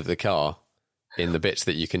rest of the car in the bits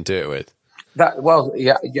that you can do it with.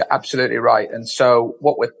 You're absolutely right. And so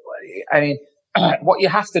what you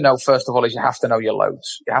have to know, first of all, is you have to know your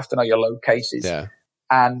loads. You have to know your load cases. Yeah.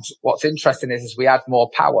 And what's interesting is we add more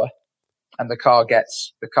power and the car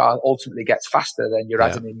ultimately gets faster, then you're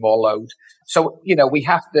adding in more load. So, we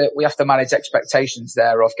have to manage expectations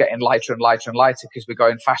there of getting lighter and lighter and lighter because we're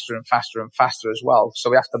going faster and faster and faster as well. So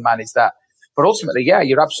we have to manage that. But ultimately,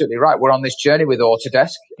 you're absolutely right. We're on this journey with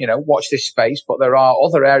Autodesk, watch this space, but there are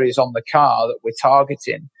other areas on the car that we're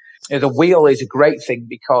targeting. The wheel is a great thing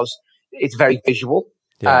because it's very visual.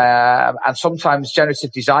 Yeah. And sometimes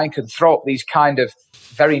generative design can throw up these kind of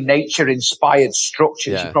very nature-inspired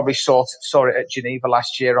structures. Yeah. You probably saw it at Geneva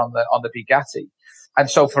last year on the Bugatti. And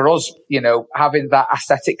so for us, having that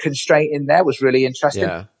aesthetic constraint in there was really interesting.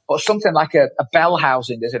 Yeah. But something like a bell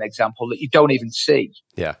housing, as an example, that you don't even see.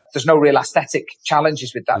 Yeah. There's no real aesthetic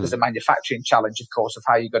challenges with that. There's a manufacturing challenge, of course, of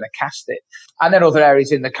how you're going to cast it. And then other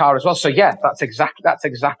areas in the car as well. So that's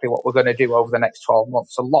exactly what we're going to do over the next 12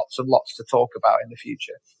 months. So lots and lots to talk about in the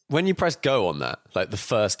future. When you press go on that, like the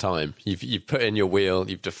first time, you've put in your wheel,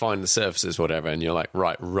 you've defined the surfaces, whatever, and you're like,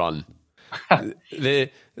 right, run. the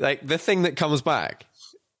thing that comes back,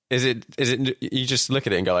 is it you just look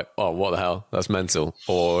at it and go like, oh, what the hell? That's mental.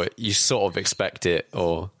 Or you sort of expect it,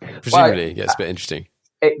 or presumably it gets a bit interesting.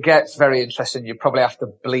 It gets very interesting. You probably have to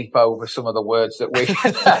bleep over some of the words that we,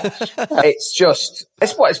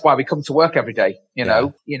 it's why we come to work every day.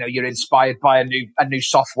 You're inspired by a new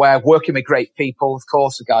software, working with great people. Of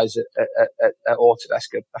course, the guys at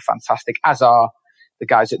Autodesk are fantastic, as are the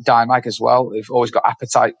guys at Dymag as well. They've always got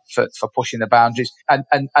appetite for pushing the boundaries. And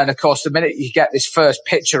of course, the minute you get this first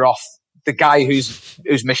picture off the guy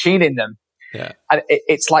who's machining them, and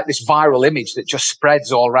it's like this viral image that just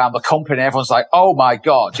spreads all around the company. Everyone's like, oh my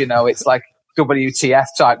God, it's like WTF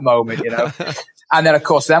type moment, And then of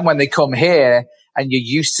course, when they come here and you're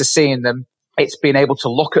used to seeing them, it's being able to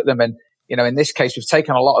look at them and, in this case, we've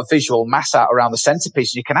taken a lot of visual mass out around the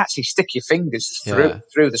centerpiece. You can actually stick your fingers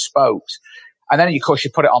through the spokes. And then, of course,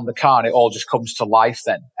 you put it on the car and it all just comes to life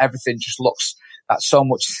then. Everything just looks that's so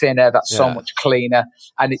much thinner, that's so much cleaner.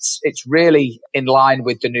 And it's really in line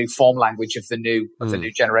with the new form language of the new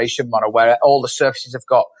generation mono, where all the surfaces have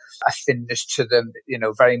got a thinness to them,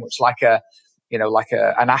 very much like an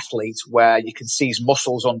athlete, where you can see his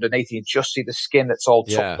muscles underneath. You just see the skin that's all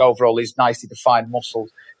tucked over all these nicely defined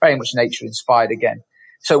muscles, very much nature inspired again.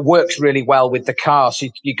 So it works really well with the car. So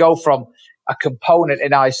you go from a component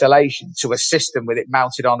in isolation to a system with it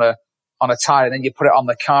mounted on a tire, and then you put it on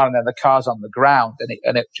the car, and then the car's on the ground,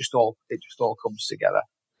 and it just all comes together.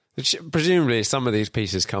 Presumably some of these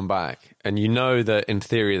pieces come back and that in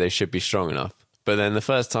theory they should be strong enough, but then the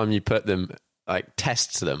first time you put them,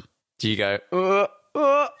 test them, do you go,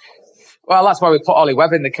 Well, that's why we put Ollie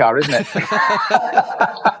Webb in the car, isn't it?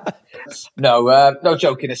 No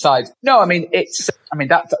joking aside. No, I mean, that's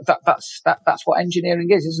what engineering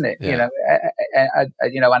is, isn't it? Yeah. And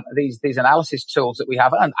these analysis tools that we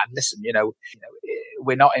have, and listen,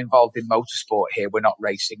 we're not involved in motorsport here. We're not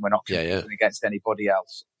racing. We're not competing against anybody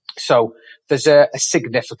else. So there's a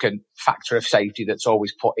significant factor of safety that's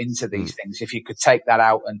always put into these things. If you could take that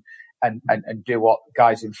out and do what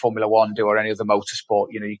guys in Formula One do or any other motorsport,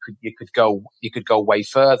 you could go way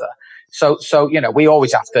further. So we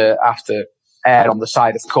always have to err on the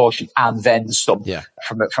side of caution and then some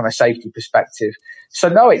from a safety perspective. So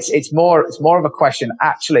no, it's more of a question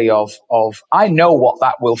actually of I know what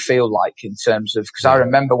that will feel like in terms of, because I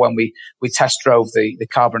remember when we test drove the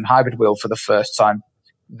carbon hybrid wheel for the first time,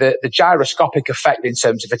 the gyroscopic effect in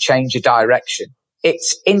terms of a change of direction.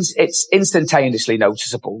 It's instantaneously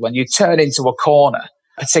noticeable when you turn into a corner,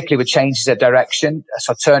 particularly with changes of direction.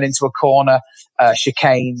 So turn into a corner,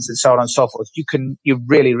 chicanes and so on and so forth. You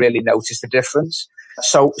really, really notice the difference.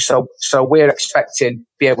 So we're expecting to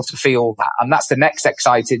be able to feel that. And that's the next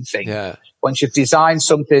exciting thing. Yeah. Once you've designed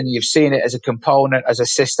something, you've seen it as a component, as a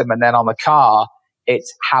system, and then on the car,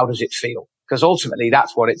 it's how does it feel? Because ultimately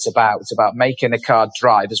that's what it's about. It's about making a car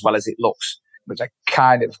drive as well as it looks, which I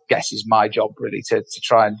kind of guess is my job really to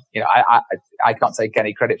try and, I can't take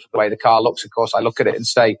any credit for the way the car looks. Of course, I look at it and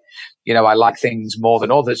say, I like things more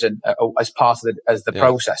than others and as part of the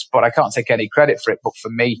process, but I can't take any credit for it. But for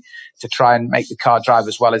me to try and make the car drive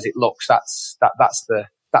as well as it looks, that's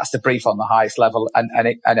the brief on the highest level. And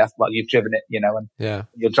you've driven it, and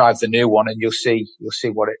you'll drive the new one and you'll see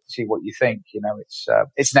what you think.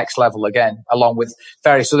 It's next level again, along with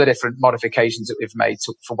various other different modifications that we've made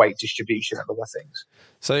for weight distribution and other things.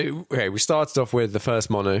 So, we started off with the first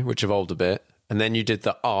mono, which evolved a bit, and then you did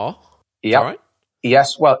the R. Yeah. Right?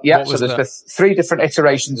 Yes. Well, yeah. So there's the three different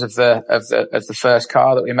iterations of the first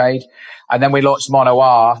car that we made, and then we launched Mono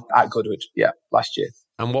R at Goodwood. Yeah, last year.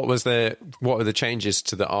 And what were the changes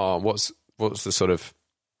to the R? What's the sort of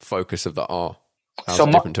focus of the R? How's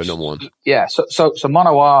it different to a normal one? Yeah. So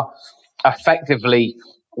Mono R effectively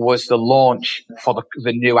was the launch for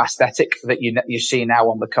the new aesthetic that you see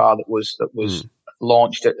now on the car that was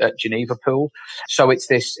launched at Geneva Pool. So it's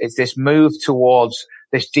this move towards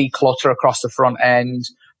this declutter across the front end.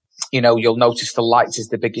 You'll notice the lights is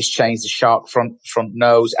the biggest change, the shark front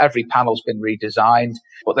nose. Every panel's been redesigned.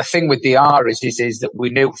 But the thing with the R is that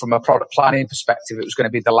we knew from a product planning perspective, it was going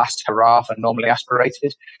to be the last hurrah for normally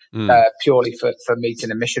aspirated, purely for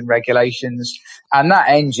meeting emission regulations. And that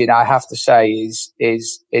engine, I have to say, is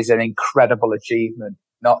an incredible achievement,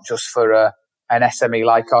 not just for an SME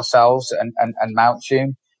like ourselves and Mount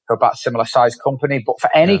Tune, who are about a similar size company, but for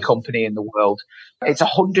any company in the world. It's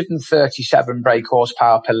 137 brake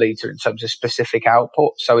horsepower per litre in terms of specific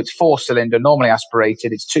output. So it's 4-cylinder, normally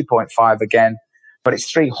aspirated. It's 2.5 again, but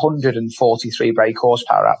it's 343 brake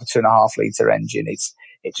horsepower out of a 2.5 litre engine. It's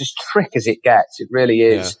as trick as it gets. It really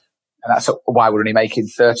is. Yeah. And that's why we're only making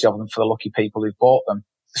 30 of them for the lucky people who've bought them.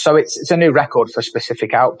 So it's a new record for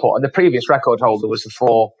specific output. And the previous record holder was the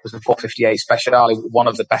 458 Speciale, one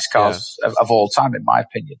of the best cars of all time, in my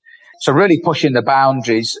opinion. So really pushing the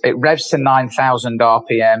boundaries. It revs to 9,000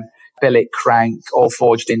 RPM, billet crank, all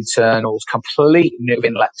forged internals, complete new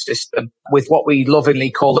inlet system with what we lovingly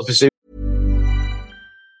call the bazooka.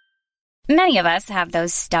 Many of us have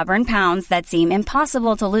those stubborn pounds that seem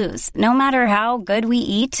impossible to lose, no matter how good we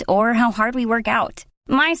eat or how hard we work out.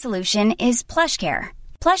 My solution is PlushCare.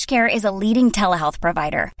 PlushCare is a leading telehealth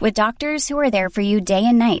provider with doctors who are there for you day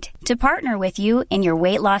and night to partner with you in your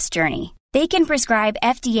weight loss journey. They can prescribe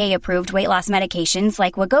FDA-approved weight loss medications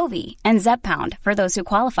like Wegovy and Zepbound for those who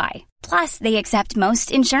qualify. Plus, they accept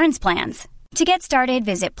most insurance plans. To get started,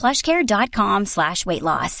 visit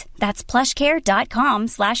plushcare.com/weightloss. That's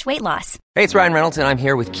plushcare.com/weightloss. Hey, it's Ryan Reynolds, and I'm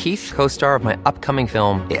here with Keith, co-star of my upcoming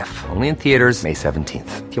film, If, only in theaters May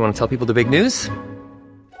 17th. Do you want to tell people the big news?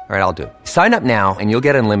 All right, I'll do it. Sign up now and you'll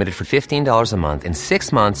get unlimited for $15 a month and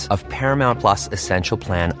 6 months of Paramount Plus Essential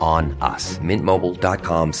Plan on us.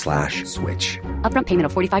 MintMobile.com/switch. Upfront payment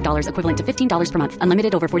of $45 equivalent to $15 per month.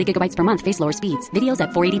 Unlimited over 40 gigabytes per month. Face lower speeds. Videos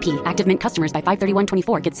at 480p. Active Mint customers by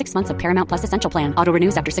 531.24 get 6 months of Paramount Plus Essential Plan. Auto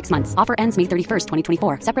renews after 6 months. Offer ends May 31st,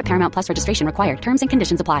 2024. Separate Paramount Plus registration required. Terms and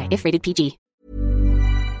conditions apply if rated PG.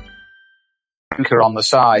 Anchor on the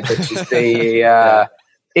side, which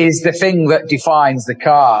is the thing that defines the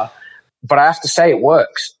car. But I have to say it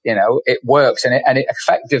works. It works, and it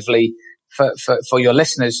effectively for your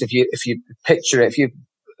listeners, if you picture it, if you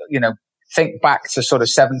think back to sort of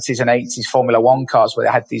 70s and 80s Formula One cars where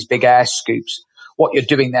they had these big air scoops. What you're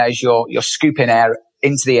doing there is you're scooping air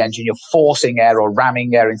into the engine. You're forcing air or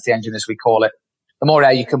ramming air into the engine, as we call it. The more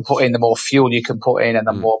air you can put in, the more fuel you can put in, and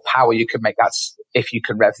the more power you can make. That's if you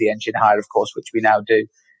can rev the engine higher, of course, which we now do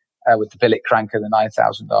with the billet crank and the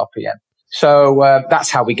 9,000 RPM. So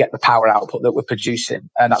that's how we get the power output that we're producing,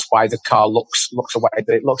 and that's why the car looks the way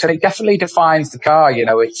that it looks, and it definitely defines the car. Your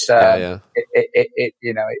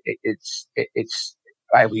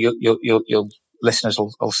listeners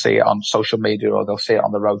will see it on social media, or they'll see it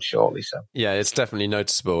on the road shortly. So yeah, it's definitely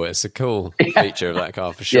noticeable. It's a cool feature of that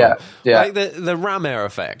car for sure. Yeah. Like the ram air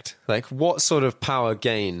effect. Like, what sort of power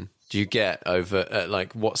gain do you get over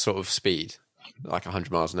at what sort of speed? Like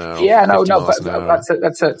 100 miles an hour? Yeah, no,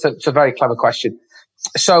 that's a very clever question.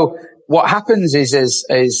 So what happens is as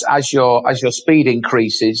your speed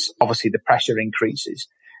increases, obviously the pressure increases.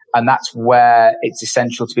 And that's where it's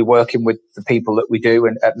essential to be working with the people that we do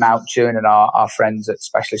and at Mountune and our friends at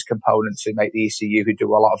Specialist Components who make the ECU, who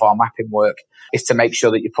do a lot of our mapping work, is to make sure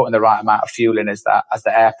that you're putting the right amount of fuel in as the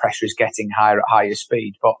air pressure is getting higher at higher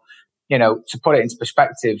speed. But to put it into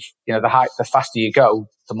perspective, the faster you go,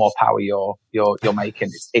 the more power you're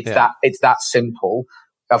making. It's that simple.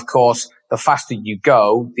 Of course, the faster you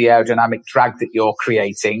go, the aerodynamic drag that you're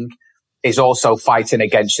creating is also fighting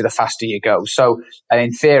against you the faster you go. So, and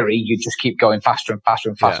in theory, you just keep going faster and faster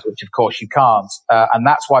and faster, which of course you can't. And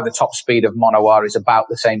that's why the top speed of Mono R is about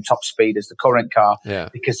the same top speed as the current car,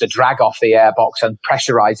 because the drag off the airbox and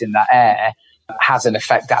pressurizing that air has an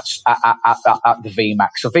effect at the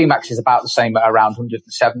VMAX. So VMAX is about the same at around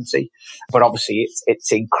 170, but obviously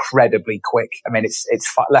it's incredibly quick. I mean, it's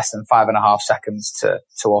less than 5.5 seconds to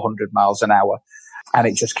 100 miles an hour. And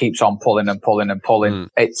it just keeps on pulling and pulling and pulling.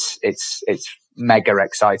 It's mega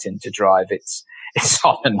exciting to drive. It's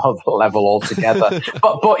on another level altogether.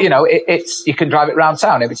 but you can drive it around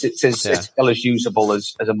town. It's still as usable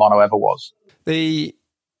as a Mono ever was. The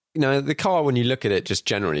car, when you look at it just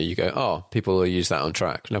generally, you go, oh, people will use that on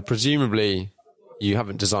track. Now, presumably you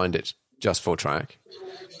haven't designed it just for track.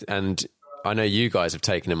 And I know you guys have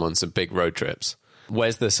taken them on some big road trips.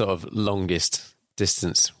 Where's the sort of longest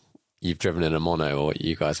distance you've driven in a Mono, or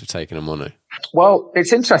you guys have taken a Mono? Well,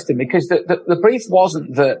 it's interesting because the brief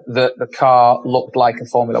wasn't that the car looked like a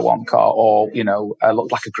Formula One car, or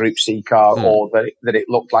looked like a Group C car, or that it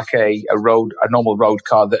looked like a normal road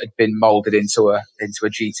car that had been molded into a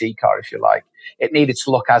GT car, if you like. It needed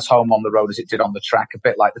to look as home on the road as it did on the track, a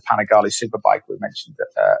bit like the Panigale Superbike we mentioned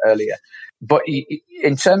earlier. But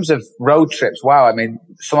in terms of road trips, wow, I mean,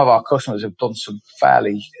 some of our customers have done some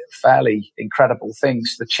fairly incredible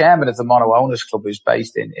things. The chairman of the Mono Owners Club, who's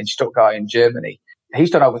based in Stuttgart in Germany, he's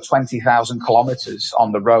done over 20,000 kilometers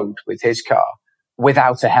on the road with his car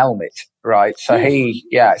without a helmet, right? So he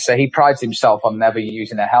prides himself on never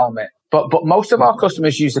using a helmet. But most of our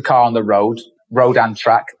customers use the car on the road and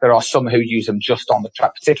track. There are some who use them just on the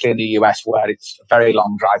track, particularly in the US, where it's a very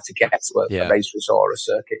long drive to get to a race resort or a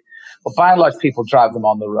circuit. But by and large, people drive them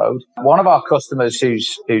on the road. One of our customers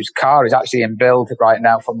whose car is actually in build right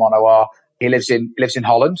now for Mono R, he lives in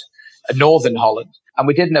Holland, northern Holland. And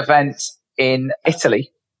we did an event in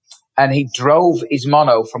Italy, and he drove his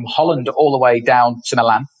Mono from Holland all the way down to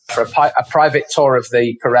Milan for a private tour of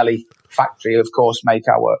the Pirelli factory, of course, make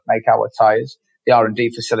our tires, the R&D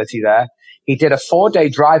facility there. He did a 4-day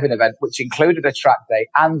driving event, which included a track day,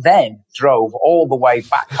 and then drove all the way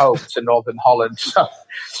back home to Northern Holland. So,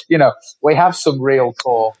 we have some real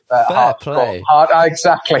core. Fair play.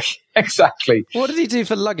 Exactly. What did he do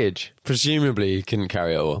for luggage? Presumably he couldn't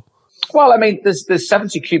carry it all. Well, I mean, there's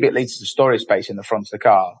 70 cubic litres of storage space in the front of the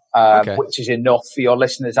car, which is enough for your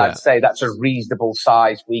listeners. I'd say that's a reasonable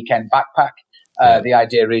size weekend backpack. The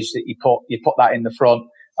idea is that you put that in the front,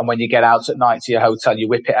 and when you get out at night to your hotel, you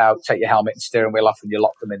whip it out, take your helmet and steering wheel off, and you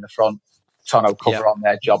lock them in the front. tonneau cover on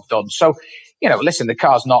there, job done. So, listen, the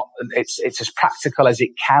car's it's as practical as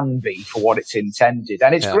it can be for what it's intended.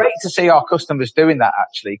 And it's great to see our customers doing that,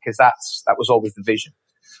 actually, because that was always the vision.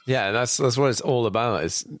 Yeah, that's what it's all about,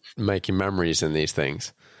 is making memories in these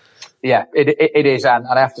things. Yeah, it is. And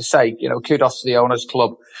I have to say, kudos to the Owners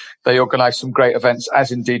Club. They organise some great events,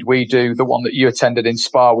 as indeed we do. The one that you attended in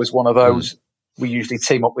Spa was one of those. We usually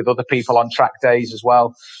team up with other people on track days as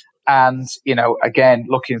well. And, again,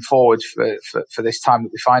 looking forward for this time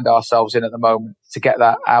that we find ourselves in at the moment to get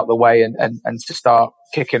that out of the way and to start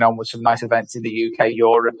kicking on with some nice events in the UK,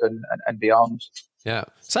 Europe and beyond. Yeah.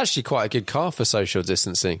 It's actually quite a good car for social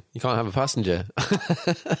distancing. You can't have a passenger.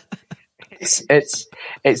 It's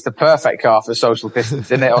the perfect car for social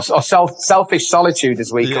distance, isn't it? Or selfish solitude,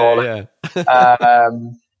 as we call it.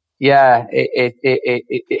 Yeah.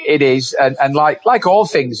 It is. And like all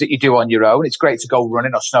things that you do on your own, it's great to go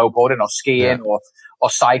running or snowboarding or skiing or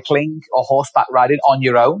cycling or horseback riding on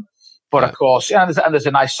your own. But of course, there's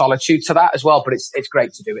a nice solitude to that as well. But it's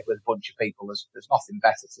great to do it with a bunch of people. There's nothing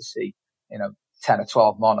better to see, 10 or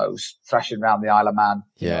 12 monos thrashing around the Isle of Man,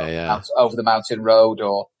 over the mountain road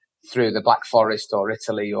or through the Black Forest or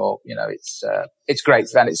Italy, or it's great.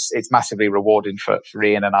 Then it's massively rewarding for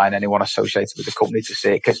Ian and I and anyone associated with the company to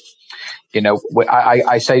see it, because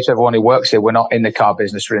I say to everyone who works here, we're not in the car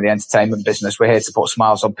business, we're in the entertainment business. We're here to put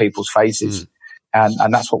smiles on people's faces,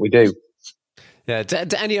 and that's what we do. Yeah.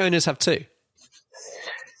 Do any owners have two?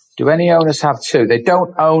 Do any owners have two? They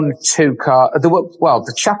don't own two cars. Well,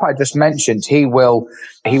 the chap I just mentioned, he will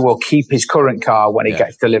keep his current car when he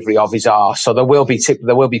gets delivery of his R. So there will be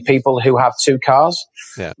people who have two cars.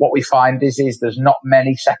 Yeah. What we find is there's not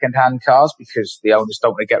many second-hand cars because the owners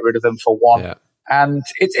don't want to get rid of them, for one. Yeah. And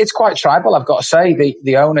it's quite tribal, I've got to say.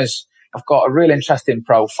 The owners have got a real interesting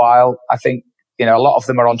profile. I think, a lot of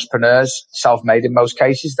them are entrepreneurs, self-made in most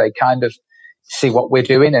cases. They kind of see what we're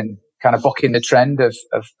doing and kind of bucking the trend of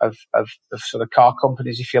sort of car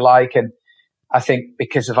companies, if you like. And I think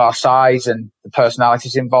because of our size and the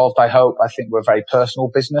personalities involved, I think we're a very personal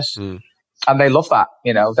business. And they love that.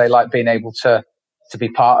 They like being able to be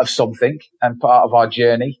part of something and part of our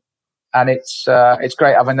journey. And it's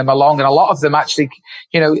great having them along. And a lot of them actually,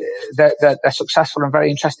 they're successful and very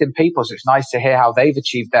interesting people. So it's nice to hear how they've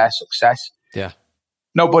achieved their success. Yeah.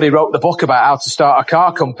 Nobody wrote the book about how to start a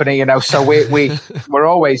car company, so we're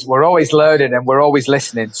always learning and we're always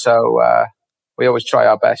listening. So, we always try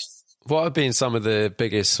our best. What have been some of the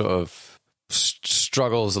biggest sort of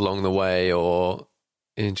struggles along the way, or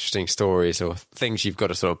interesting stories, or things you've got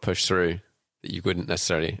to sort of push through that you wouldn't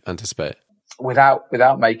necessarily anticipate? Without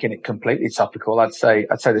making it completely topical, I'd say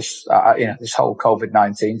this, this whole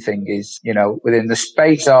COVID-19 thing is, within the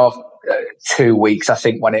space of 2 weeks, I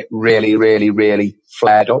think, when it really, really, really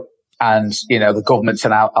flared up, and the government's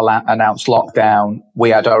announced lockdown, we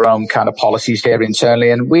had our own kind of policies here internally,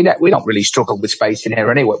 and we don't really struggle with space in here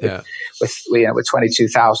anyway. With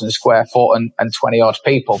 22,000 square foot and 20 odd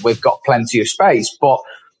people, we've got plenty of space. But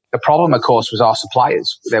the problem, of course, was our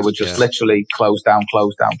suppliers. They were just literally closing down.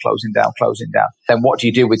 Then what do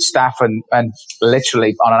you do with staff? And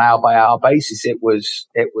literally on an hour by hour basis, it was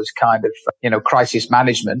kind of, crisis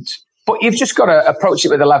management. But you've just got to approach it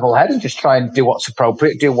with a level head and just try and do what's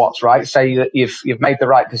appropriate, do what's right. Say that you've made the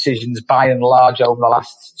right decisions by and large over the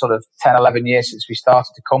last sort of 10, 11 years since we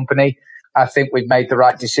started the company. I think we've made the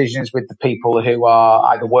right decisions with the people who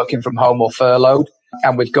are either working from home or furloughed.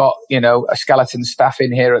 And we've got, a skeleton staff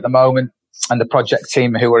in here at the moment, and the project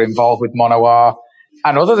team who are involved with Mono R.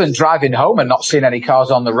 And other than driving home and not seeing any cars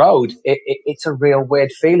on the road, it's a real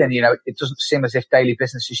weird feeling. It doesn't seem as if daily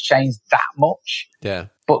business has changed that much. Yeah.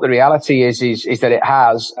 But the reality is that it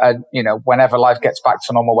has. And, whenever life gets back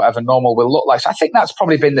to normal, whatever normal will look like. So I think that's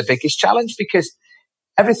probably been the biggest challenge, because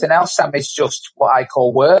everything else, Sam, is just what I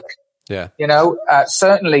call work. Yeah.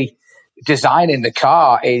 Certainly designing the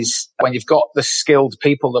car is, when you've got the skilled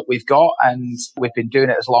people that we've got, and we've been doing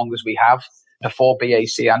it as long as we have, before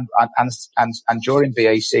BAC and during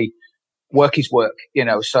BAC, work is work,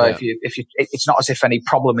 so if you, it's not as if any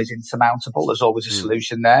problem is insurmountable. There's always a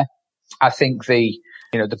solution there. I think the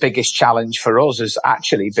biggest challenge for us has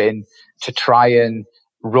actually been to try and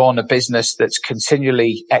run a business that's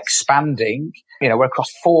continually expanding. We're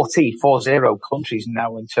across 40 countries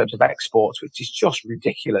now in terms of exports, which is just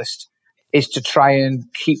ridiculous. Is to try and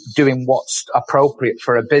keep doing what's appropriate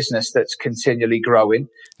for a business that's continually growing,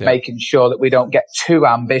 making sure that we don't get too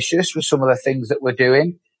ambitious with some of the things that we're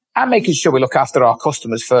doing, and making sure we look after our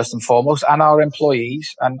customers first and foremost, and our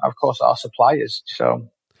employees, and of course our suppliers. So,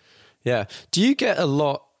 yeah. Do you get a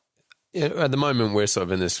lot? At the moment, we're sort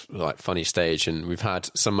of in this funny stage, and we've had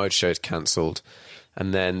some motor shows cancelled.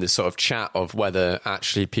 and then the sort of chat of whether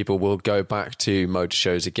actually people will go back to motor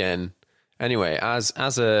shows again. Anyway, as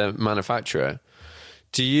a manufacturer,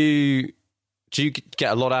 do you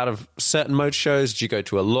get a lot out of certain motor shows? Do you go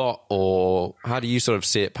to a lot, or how do you sort of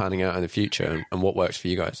see it panning out in the future, and what works for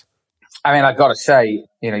you guys? I mean, I've got to say,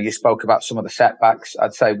 you spoke about some of the setbacks.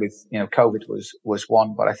 I'd say with, COVID was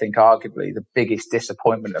one, but I think arguably the biggest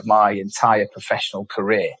disappointment of my entire professional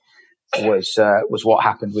career was what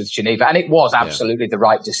happened with Geneva. And it was absolutely the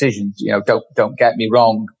right decision. Don't get me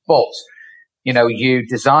wrong, but, you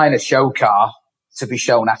design a show car to be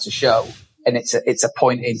shown at a show. And it's a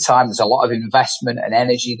point in time. There's a lot of investment and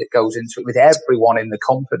energy that goes into it with everyone in the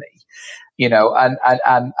company, and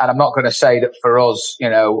I'm not going to say that for us, it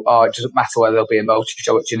doesn't matter whether there'll be a motor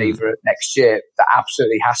show at Geneva next year. That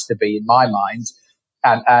absolutely has to be in my mind.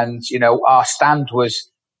 And our stand was,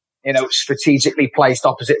 strategically placed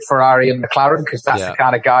opposite Ferrari and McLaren, because that's the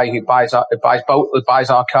kind of guy who buys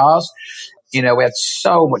our cars. We had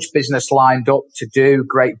so much business lined up to do,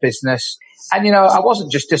 great business. And, I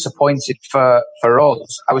wasn't just disappointed for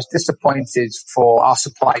us. I was disappointed for our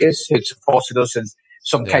suppliers who supported us in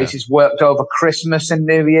some cases, worked over Christmas and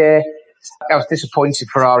New Year. I was disappointed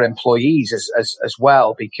for our employees as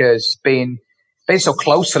well, because being so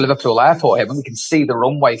close to Liverpool Airport here, when we can see the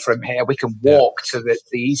runway from here, we can walk to the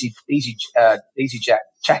EasyJet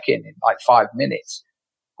check-in in like 5 minutes.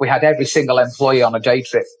 We had every single employee on a day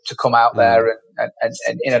trip to come out there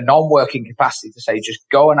and in a non-working capacity to say, just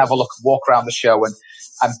go and have a look, walk around the show and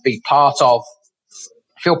be part of,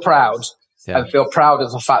 feel proud and feel proud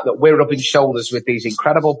of the fact that we're rubbing shoulders with these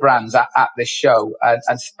incredible brands at this show. And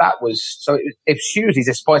that was, so it was hugely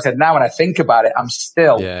disappointing. Now when I think about it, I'm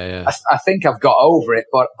still, I think I've got over it,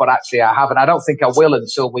 but actually I haven't. I don't think I will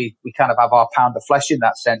until we kind of have our pound of flesh in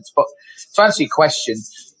that sense. But to answer your question,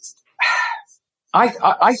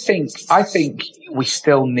 I think we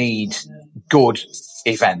still need good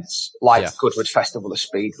events like Goodwood Festival of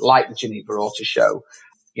Speed, like the Geneva Auto Show,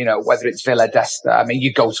 whether it's Villa d'Este. I mean,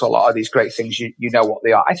 you go to a lot of these great things, you know what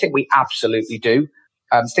they are. I think we absolutely do.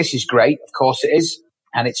 This is great. Of course it is.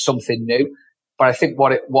 And it's something new. But I think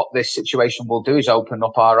what this situation will do is open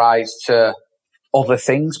up our eyes to other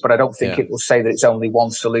things, but I don't think it will say that it's only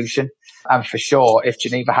one solution. And for sure, if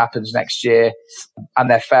Geneva happens next year and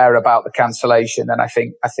they're fair about the cancellation, then I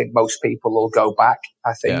think most people will go back,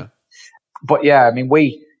 I think. Yeah. But I mean,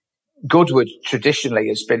 Goodwood traditionally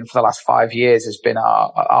has been, for the last 5 years, has been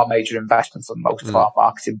our major investment for most of our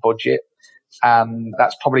marketing budget. And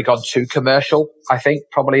that's probably gone too commercial, I think,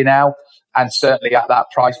 probably now. And certainly at that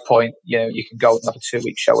price point, you can go and have a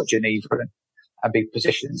 2-week show at Geneva and be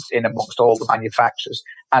positioned in amongst all the manufacturers,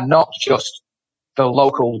 and not just the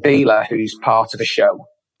local dealer who's part of a show.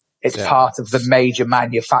 It's part of the major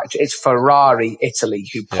manufacturer. It's Ferrari Italy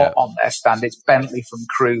who put on their stand. It's Bentley from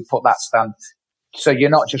Crewe put that stand. So you're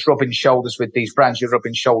not just rubbing shoulders with these brands. You're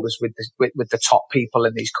rubbing shoulders with the top people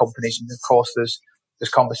in these companies. And of course, there's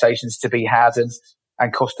conversations to be had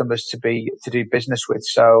and customers to do business with.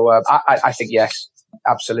 So I think yes,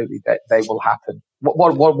 absolutely, they will happen.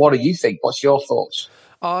 What do you think? What's your thoughts?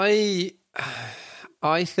 I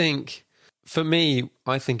think, for me,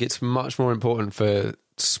 I think it's much more important for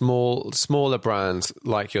smaller brands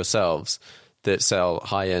like yourselves that sell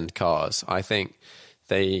high-end cars. I think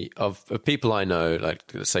of people I know, like,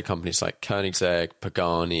 let's say companies like Koenigsegg,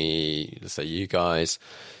 Pagani, let's say you guys,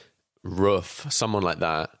 Roof, someone like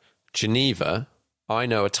that. Geneva, I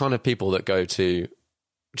know a ton of people that go to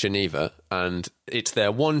Geneva and it's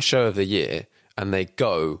their one show of the year, and they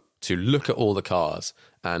go to look at all the cars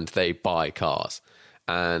and they buy cars.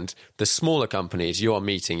 And the smaller companies, you are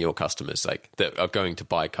meeting your customers like that are going to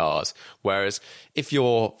buy cars. Whereas if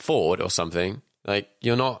you're Ford or something, like,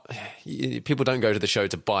 people don't go to the show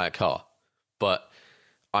to buy a car. But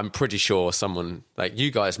I'm pretty sure someone like you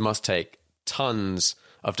guys must take tons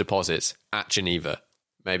of deposits at Geneva,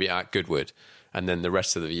 maybe at Goodwood, and then the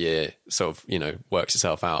rest of the year sort of, works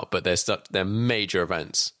itself out. But they're major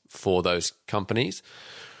events for those companies.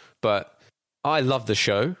 But I love the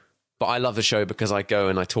show. But I love the show because I go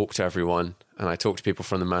and I talk to everyone and I talk to people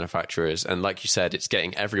from the manufacturers. And like you said, it's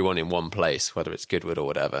getting everyone in one place, whether it's Goodwood or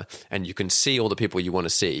whatever. And you can see all the people you want to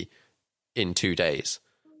see in 2 days.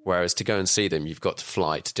 Whereas to go and see them, you've got to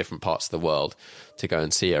fly to different parts of the world to go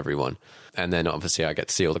and see everyone. And then obviously I get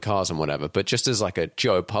to see all the cars and whatever. But just as like a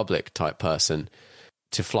Joe Public type person,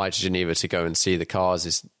 to fly to Geneva to go and see the cars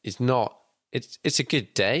is not, it's a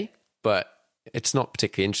good day, but it's not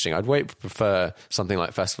particularly interesting. I'd prefer something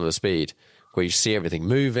like Festival of Speed, where you see everything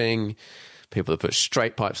moving, people that put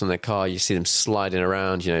straight pipes on their car, you see them sliding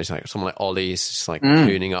around, it's like someone like Ollie's just like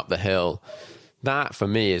tuning up the hill. That for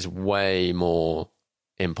me is way more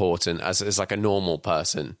important as like a normal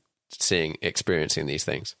person experiencing these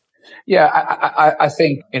things? Yeah, I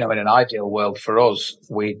think, in an ideal world for us,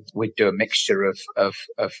 we'd do a mixture of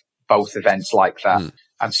both events like that.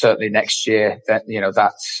 And certainly next year,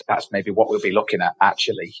 that's maybe what we'll be looking at,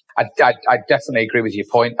 actually. I definitely agree with your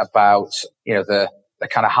point about, the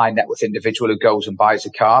kind of high net worth individual who goes and buys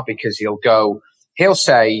a car, because he'll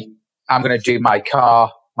say, I'm going to do my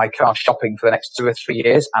car shopping for the next 2 or 3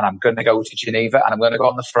 years, and I'm going to go to Geneva, and I'm going to go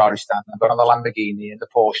on the Ferrari stand, I'm going on the Lamborghini and the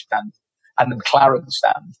Porsche stand and the McLaren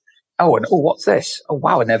stand. What's this? Oh,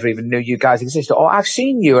 wow, I never even knew you guys existed. Oh, I've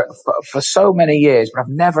seen you for so many years, but I've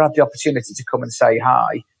never had the opportunity to come and say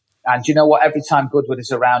hi. And you know what? Every time Goodwood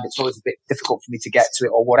is around, it's always a bit difficult for me to get to it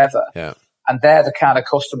or whatever. Yeah. And they're the kind of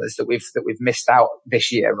customers that we've missed out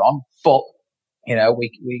this year on. But,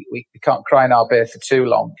 we can't cry in our beer for too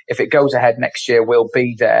long. If it goes ahead next year, we'll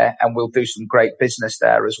be there and we'll do some great business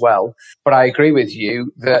there as well. But I agree with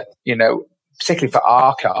you that, particularly for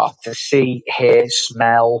our car, to see, hear,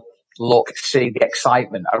 smell, look, see the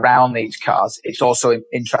excitement around these cars, it's also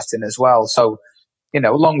interesting as well. So,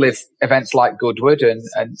 long live events like Goodwood and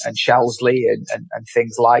Shelsley and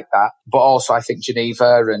things like that. But also I think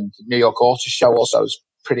Geneva and New York Auto Show also is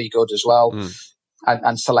pretty good as well.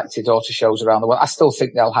 And selected auto shows around the world. I still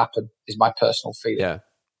think they'll happen, is my personal feeling.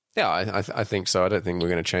 Yeah, I think so. I don't think we're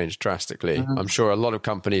going to change drastically. I'm sure a lot of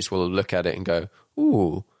companies will look at it and go,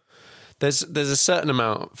 ooh, there's a certain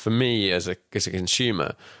amount for me as a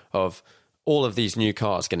consumer of all of these new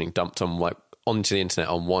cars getting dumped onto the internet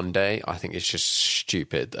on one day. I think it's just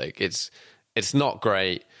stupid. Like it's not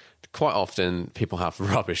great. Quite often people have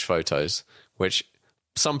rubbish photos, which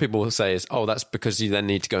some people will say is, that's because you then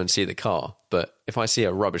need to go and see the car. But if I see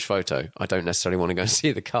a rubbish photo, I don't necessarily want to go and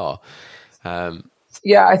see the car. I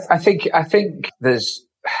think there's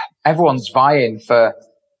everyone's vying for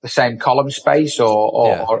the same column space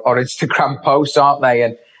or Instagram posts, aren't they?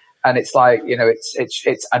 And it's like,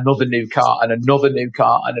 it's another new car and another new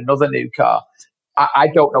car and another new car. I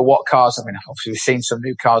don't know what cars. I mean, obviously we've seen some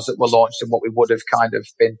new cars that were launched and what we would have kind of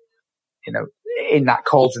been, in that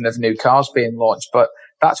cauldron of new cars being launched. But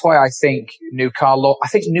that's why I think new car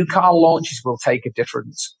launches will take a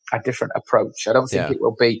different approach. I don't think it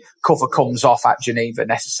will be cover comes off at Geneva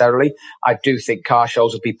necessarily. I do think car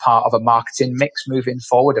shows will be part of a marketing mix moving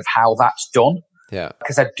forward of how that's done. Yeah.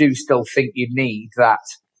 Because I do still think you need that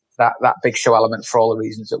big show element for all the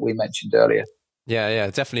reasons that we mentioned earlier. Yeah,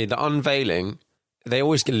 definitely. The unveiling, they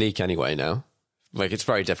always can leak anyway now. Like, it's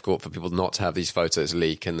very difficult for people not to have these photos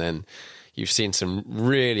leak, and then you've seen some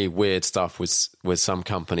really weird stuff with some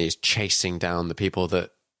companies chasing down the people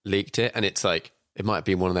that leaked it, and it's like it might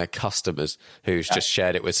be one of their customers who's just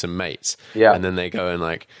shared it with some mates, and then they go and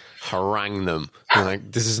like harangue them. And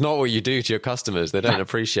like, this is not what you do to your customers. They don't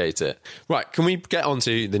appreciate it. Right, can we get on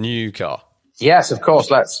to the new car? Yes, of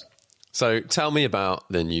course, let's. So tell me about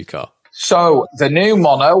the new car. So the new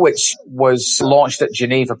Mono, which was launched at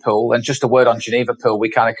Geneva Pool, and just a word on Geneva Pool, we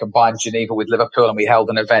kind of combined Geneva with Liverpool, and we held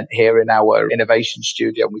an event here in our innovation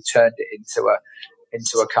studio, and we turned it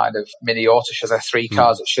into a kind of mini auto show. There are 3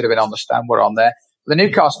 cars that should have been on the stand were on there. The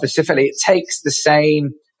new car specifically, it takes the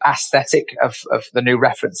same aesthetic of the new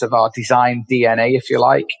reference of our design DNA, if you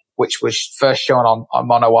like, which was first shown on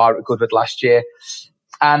Mono R at Goodwood last year.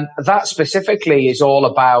 And that specifically is all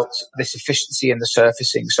about this efficiency in the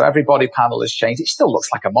surfacing. So every body panel has changed. It still looks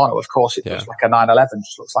like a Mono. Of course, it does, like a 911,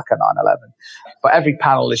 just looks like a 911. But every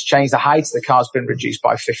panel has changed. The height of the car has been reduced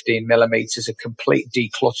by 15 millimeters, a complete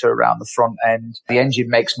declutter around the front end. The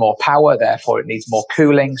engine makes more power, therefore it needs more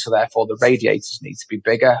cooling. So therefore the radiators need to be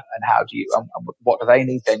bigger. And how do you, what do they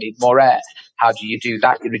need? They need more air. How do you do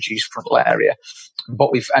that? You reduce frontal area.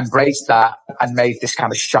 But we've embraced that and made this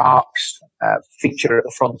kind of sharks feature at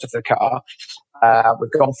the front of the car.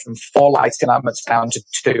 We've gone from 4 lighting elements down to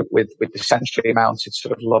 2 with the centrally mounted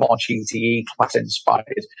sort of launch ETE class inspired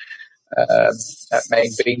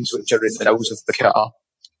main beams, which are in the nose of the car.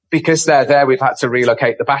 Because they're there, we've had to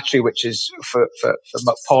relocate the battery, which is for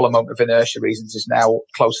polar moment of inertia reasons is now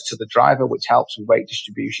closer to the driver, which helps with weight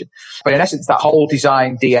distribution. But in essence, that whole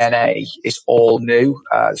design DNA is all new.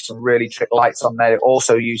 Some really trick lights on there. It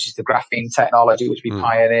also uses the graphene technology, which we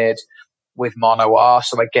pioneered with Mono R.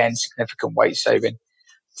 So again, significant weight saving.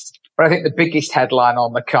 But I think the biggest headline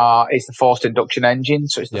on the car is the forced induction engine.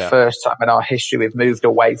 So it's the first time in our history we've moved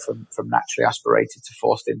away from naturally aspirated to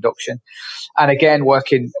forced induction. And again,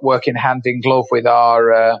 working hand in glove with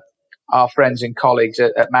our friends and colleagues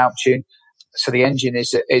at Mount Tune. So the engine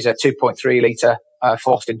is a 2.3 litre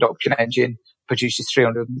forced induction engine, produces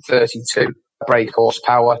 332 brake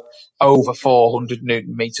horsepower, over 400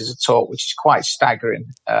 Newton meters of torque, which is quite staggering.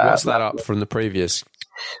 What's that up from the previous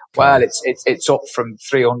Well, it's up from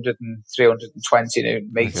 300 and 320 Newton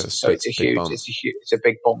meters, okay, so it's a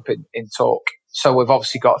big bump in torque. So we've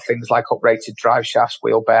obviously got things like uprated drive shafts,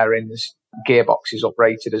 wheel bearings, gearboxes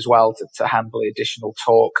uprated as well to handle the additional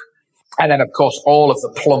torque, and then of course all of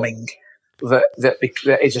the plumbing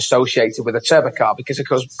that is associated with a turbo car, because of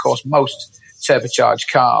course most turbocharged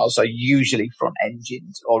cars are usually front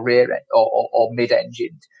engined or rear end or mid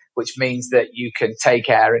engined, which means that you can take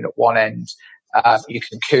air in at one end, you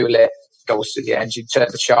can cool it, goes to the engine,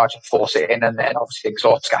 turbocharge and force it in, and then obviously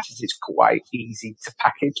exhaust gases is quite easy to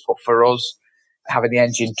package. But for us, having the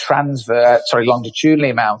engine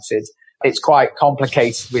longitudinally mounted, it's quite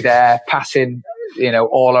complicated with air passing,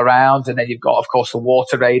 all around. And then you've got, of course, the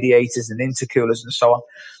water radiators and intercoolers and so on.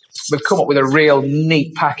 We've come up with a real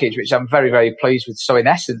neat package, which I'm very, very pleased with. So in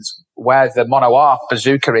essence, where the Mono R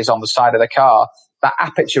bazooka is on the side of the car, that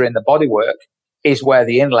aperture in the bodywork is where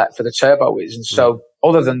the inlet for the turbo is. And so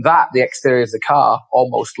other than that, the exterior of the car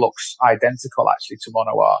almost looks identical actually to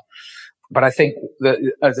Mono R. But I think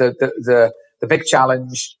the big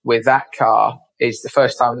challenge with that car is the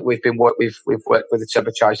first time that we've worked with a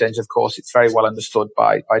turbocharged engine. Of course, it's very well understood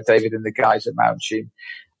by David and the guys at Mount Tune.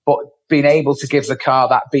 But being able to give the car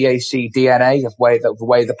that BAC DNA of the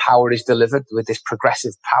way the power is delivered with this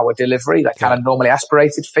progressive power delivery, that kind of normally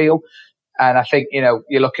aspirated feel. And I think, you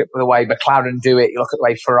look at the way McLaren do it, you look at the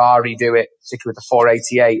way Ferrari do it, particularly with the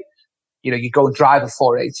 488. You go and drive a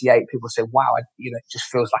 488, people say, wow, it just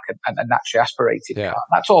feels like a naturally aspirated car.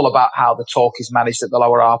 That's all about how the torque is managed at the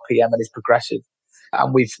lower RPM and is progressive.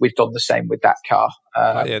 And we've done the same with that car.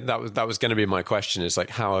 That was going to be my question, is like,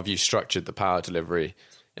 how have you structured the power delivery?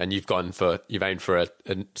 And you've aimed for a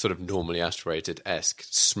sort of normally aspirated-esque,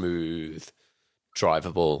 smooth,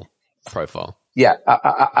 drivable profile. Yeah,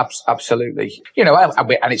 absolutely.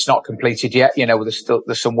 And it's not completed yet.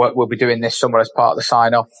 There's some work we'll be doing this summer as part of the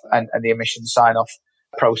sign-off and the emissions sign-off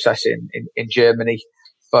process in Germany.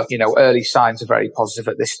 But, early signs are very positive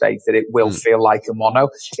at this stage that it will feel like a mono.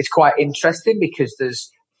 It's quite interesting because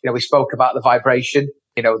we spoke about the vibration.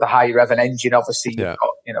 The higher you have an engine, obviously you've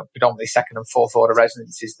got, predominantly second and fourth order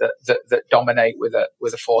resonances that dominate with a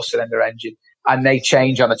 4-cylinder engine. And they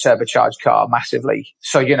change on a turbocharged car massively.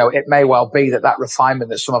 So, it may well be that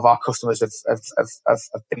refinement that some of our customers have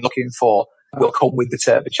been looking for will come with the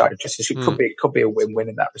turbocharger. It could be a win-win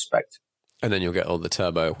in that respect. And then you'll get all the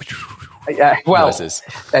turbo. Noises.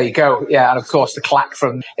 There you go. Yeah, and of course the clack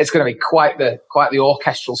it's going to be quite the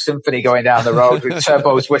orchestral symphony going down the road with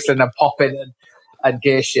turbos whistling and popping and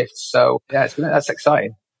gear shifts. So yeah, that's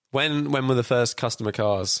exciting. When will the first customer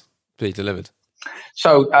cars be delivered?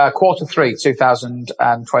 So Q3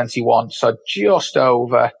 2021. So just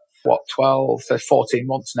over 12 to 14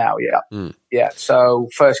 months now. Yeah. Yeah. So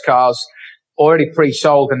first cars already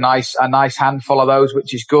pre-sold, a nice handful of those,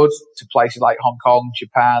 which is good, to places like Hong Kong,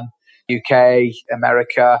 Japan, UK,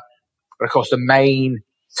 America. But of course, the main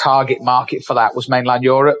target market for that was mainland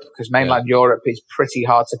Europe, because mainland Europe is pretty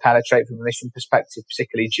hard to penetrate from an emission perspective,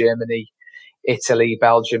 particularly Germany, Italy,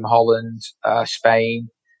 Belgium, Holland, Spain,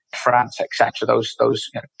 France, etc. Those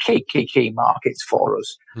key markets for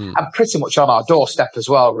us, and pretty much on our doorstep as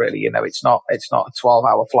well. Really, it's not a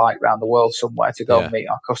 12-hour flight around the world somewhere to go and meet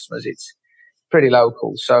our customers. It's pretty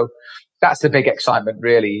local. So that's the big excitement,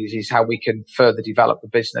 really, is how we can further develop the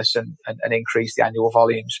business and increase the annual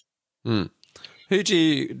volumes. Who do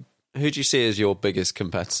you see as your biggest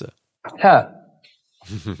competitor?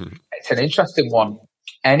 It's an interesting one.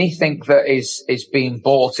 Anything that is being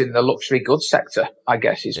bought in the luxury goods sector, I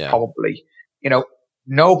guess, is probably,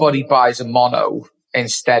 nobody buys a mono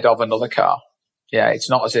instead of another car. Yeah, it's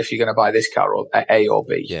not as if you're going to buy this car or A or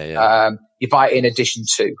B. You buy it in addition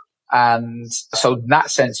to. And so in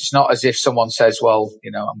that sense, it's not as if someone says, well,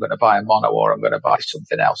 I'm going to buy a mono or I'm going to buy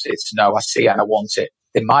something else. It's no, I see and I want it.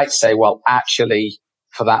 They might say, well, actually,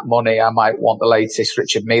 for that money, I might want the latest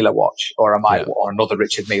Richard Mille watch, or I might want another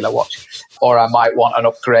Richard Mille watch, or I might want an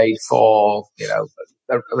upgrade for,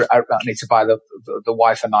 I need to buy the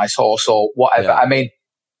wife a nice horse or whatever. I mean,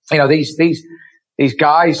 these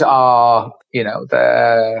guys are,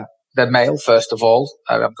 they're male, first of all.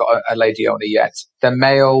 I've got a lady owner yet. They're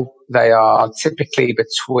male. They are typically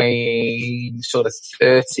between sort of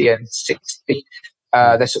 30 and 60.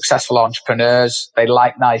 They're successful entrepreneurs. They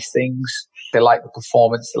like nice things. They like the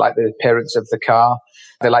performance. They like the appearance of the car.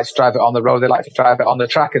 They like to drive it on the road. They like to drive it on the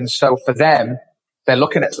track. And so for them, they're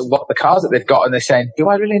looking at what the cars that they've got and they're saying, do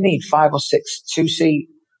I really need 5 or 6 2-seat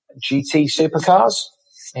GT supercars?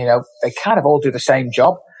 They kind of all do the same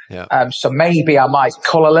job. So maybe I might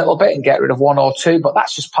cull a little bit and get rid of 1 or 2, but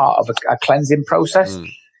that's just part of a cleansing process.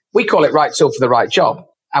 We call it right tool for the right job.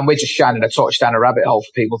 And we're just shining a torch down a rabbit hole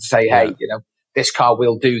for people to say, hey, this car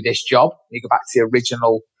will do this job. You go back to the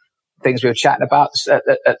original things we were chatting about at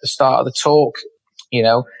the start of the talk.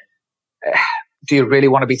 Do you really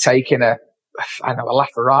want to be taking a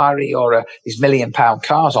LaFerrari or these £1 million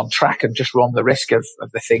cars on track and just run the risk of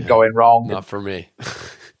the thing going wrong? Not for me.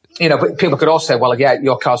 But people could also say, well, yeah,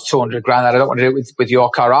 your car's 200 grand. I don't want to do it with your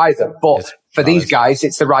car either. But for these guys,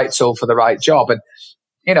 it's the right tool for the right job. And,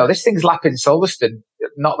 this thing's lapping Silverstone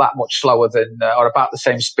not that much slower than, or about the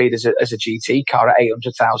same speed as a GT car at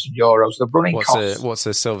 €800,000. The running costs. What's a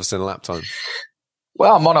Silverstone lap time?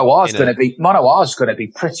 Well, Mono R's going to be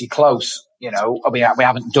pretty close. We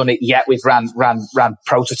haven't done it yet. We've ran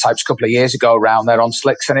prototypes a couple of years ago around there on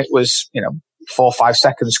slicks, and it was, 4 or 5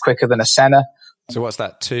 seconds quicker than a Senna. So what's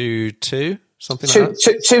that? 2.2 something like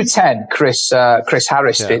that? 2:10. Chris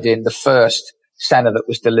Harris did in the first Senna that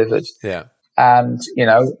was delivered. Yeah. And,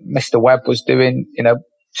 Mr. Webb was doing,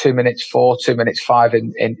 2 minutes 4, 2 minutes 5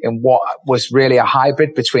 in what was really a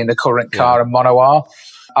hybrid between the current car and Mono R.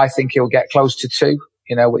 I think he'll get close to 2,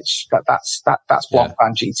 which that's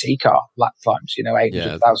Blancpain GT car lap times,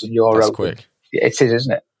 €800,000. That's quick. It is,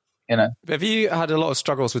 isn't it? Have you had a lot of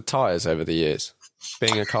struggles with tyres over the years,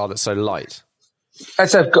 being a car that's so light?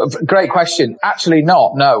 That's a great question. Actually,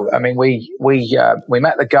 not. No. I mean, we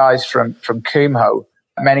met the guys from Kumho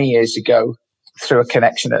many years ago through a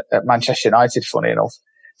connection at Manchester United. Funny enough,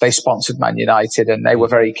 they sponsored Man United, and they were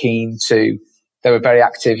very keen to. They were very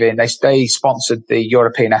active in. They sponsored the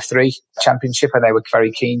European F3 Championship, and they were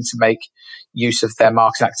very keen to make use of their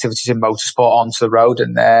marketing activities in motorsport onto the road.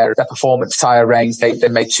 And their performance tyre range, they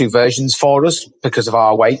made 2 versions for us because of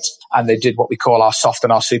our weight, and they did what we call our soft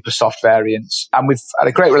and our super soft variants. And we've had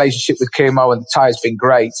a great relationship with Kumho, and the tyre's been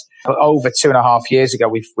great. But over 2.5 years ago,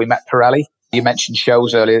 we met Pirelli. You mentioned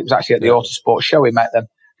shows earlier. It was actually at the Autosport show we met them.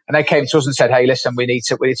 And they came to us and said, hey, listen, we need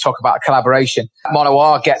to talk about a collaboration. Mono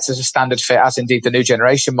R gets as a standard fit, as indeed the new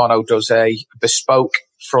generation Mono does, a bespoke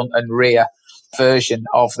front and rear version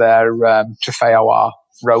of their Trofeo R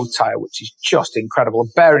road tyre, which is just incredible.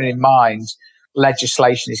 And bearing in mind,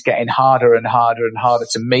 legislation is getting harder and harder and harder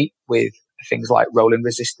to meet with things like rolling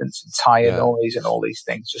resistance and tyre noise and all these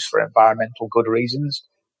things just for environmental good reasons.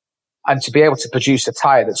 And to be able to produce a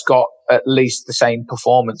tyre that's got at least the same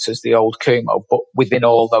performance as the old Kumho, but within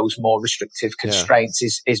all those more restrictive constraints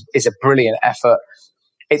is a brilliant effort.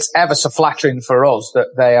 It's ever so flattering for us that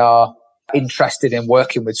they are interested in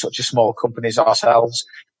working with such a small company as ourselves,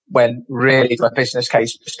 when really from a business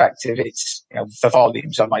case perspective, it's, the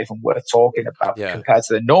volumes are not even worth talking about compared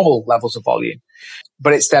to the normal levels of volume.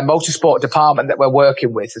 But it's their motorsport department that we're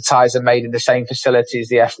working with. The tyres are made in the same facilities,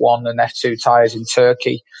 the F1 and F2 tyres in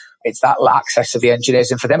Turkey. It's that access to the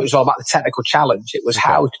engineers. And for them, it was all about the technical challenge. It was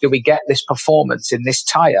how do we get this performance in this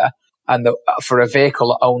tyre and for a vehicle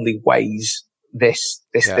that only weighs this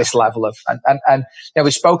level of, and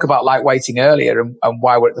we spoke about lightweighting earlier and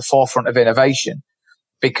why we're at the forefront of innovation,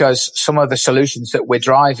 because some of the solutions that we're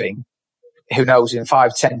driving, who knows, in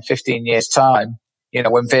 5, 10, 15 years time,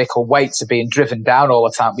 when vehicle weights are being driven down all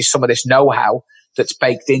the time, with some of this know-how that's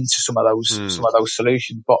baked into some of those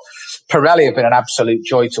solutions. But Pirelli have been an absolute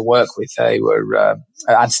joy to work with. They were,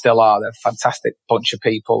 and still are, they're a fantastic bunch of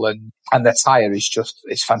people, and their tyre is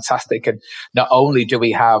it's fantastic. And not only do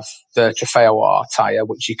we have the Trofeo R tyre,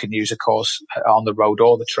 which you can use, of course, on the road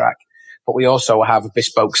or the track, but we also have a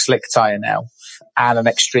bespoke slick tyre now and an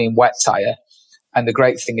extreme wet tyre. And the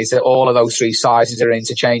great thing is that all of those 3 sizes are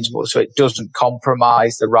interchangeable, so it doesn't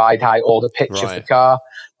compromise the ride height or the pitch of the car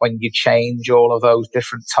when you change all of those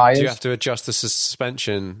different tyres. Do you have to adjust the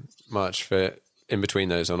suspension much for in between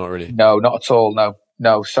those, or not really? No, not at all,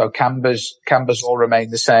 no. So cambers all remain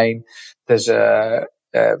the same. There's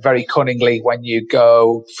very cunningly, when you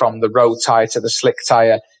go from the road tyre to the slick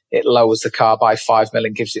tyre, it lowers the car by 5 mil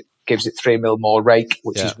and gives it 3 mil more rake,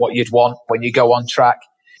 which is what you'd want when you go on track.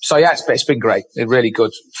 So it's been great. They're really good,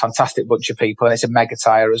 fantastic bunch of people, and it's a mega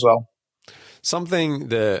tyre as well. Something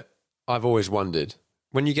that I've always wondered,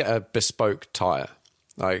 when you get a bespoke tyre,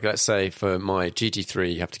 like let's say for my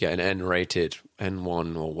GT3, you have to get an N-rated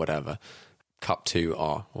N1 or whatever, Cup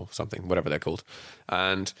 2R or something, whatever they're called.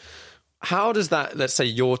 And how does that, let's say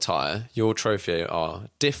your tyre, your Trofeo R,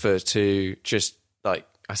 differ to just like,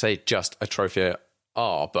 I say just a Trofeo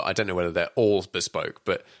R, but I don't know whether they're all bespoke.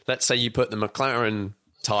 But let's say you put the McLaren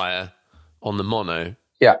tyre on the Mono.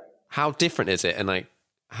 Yeah. How different is it? And like,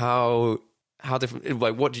 how different,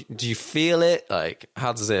 like, what do you feel it? Like,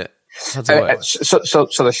 how does it work? So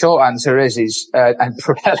the short answer is, and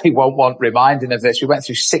Pirelli won't want reminding of this, we went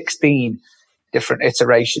through 16 different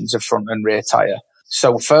iterations of front and rear tyre.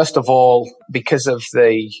 So first of all, because of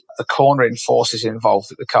the cornering forces involved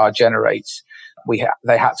that the car generates,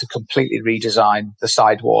 they had to completely redesign the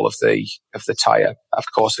sidewall of the tire, of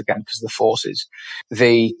course, again, because of the forces.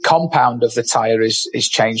 The compound of the tire is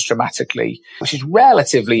changed dramatically, which is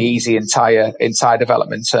relatively easy in tire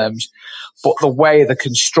development terms. But the way the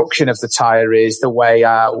construction of the tire is, the way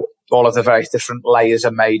all of the various different layers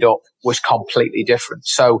are made up was completely different.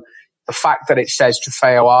 So the fact that it says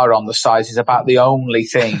Trofeo R on the sides is about the only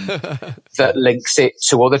thing that links it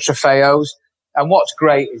to other Trofeos. And what's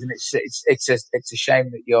great is, and it's a shame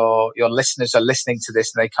that your listeners are listening to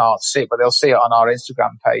this and they can't see it, but they'll see it on our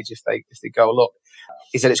Instagram page if they go look,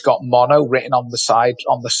 is that it's got mono written on the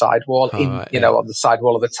sidewall, on the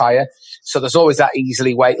sidewall of the tire. So there's always that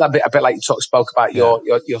easily way, a bit like you spoke about your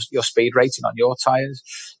speed rating on your tires.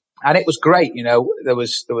 And it was great. There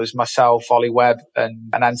was myself, Ollie Webb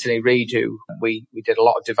and Anthony Reid, who we did a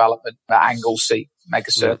lot of development at Anglesey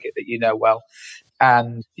mega circuit that well.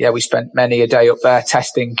 And yeah, we spent many a day up there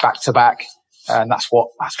testing back to back. And that's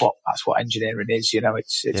what engineering is.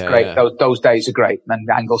 It's great. Yeah. Those days are great. And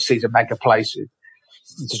Anglesey's a mega place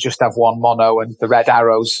to just have one mono and the red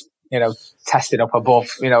arrows, testing up above,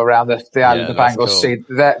 around the island of Anglesey.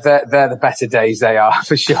 Cool. They're the better days, they are,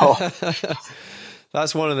 for sure.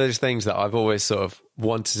 That's one of those things that I've always sort of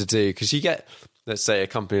wanted to do, because you get, let's say, a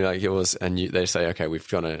company like yours, and they say, okay, we've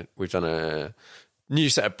done a new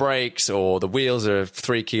set of brakes, or the wheels are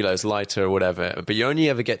 3 kilos lighter or whatever, but you only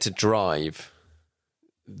ever get to drive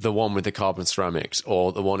the one with the carbon ceramics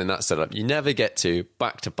or the one in that setup. You never get to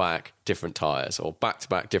back-to-back different tires or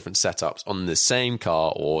back-to-back different setups on the same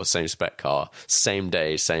car or same spec car, same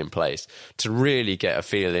day, same place, to really get a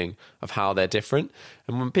feeling of how they're different.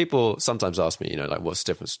 And when people sometimes ask me, what's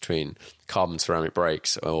the difference between carbon ceramic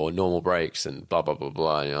brakes or normal brakes and blah, blah, blah,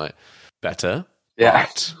 blah, and you're like, better. Yeah.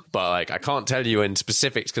 But I can't tell you in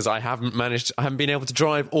specifics because I haven't been able to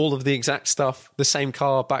drive all of the exact stuff, the same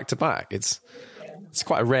car back to back. It's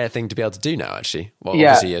quite a rare thing to be able to do now, actually. Well,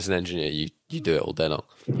 obviously, as an engineer, you do it all day long.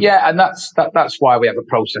 Yeah, and that's why we have a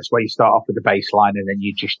process where you start off with the baseline and then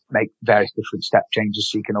you just make various different step changes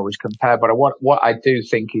so you can always compare. But what I do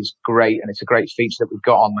think is great, and it's a great feature that we've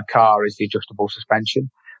got on the car, is the adjustable suspension.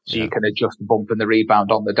 So you can adjust the bump and the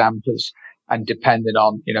rebound on the dampers. And depending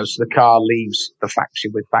on, so the car leaves the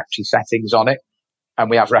factory with factory settings on it. And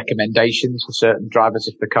we have recommendations for certain drivers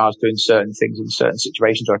if the car's doing certain things in certain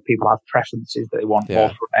situations, or if people have preferences that they want more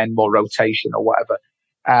front end, more rotation or whatever.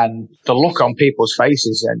 And the look on people's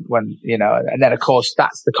faces, and when, and then of course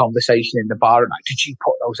that's the conversation in the bar at night. Did you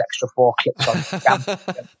put those extra 4 clips on?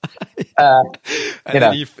 And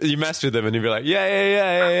then you mess with them and you'd be like,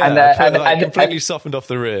 yeah. And completely softened off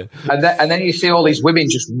the rear. And then you see all these women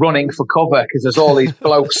just running for cover because there's all these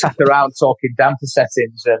blokes sat around talking damper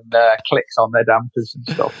settings and clicks on their dampers and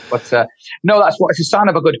stuff. But no, it's a sign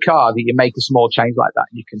of a good car that you make a small change like that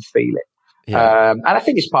and you can feel it. Yeah. And I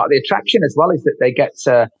think it's part of the attraction as well, is that they get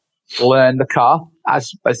to learn the car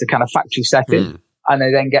as the kind of factory setting, and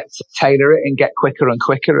they then get to tailor it and get quicker and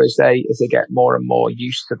quicker as they get more and more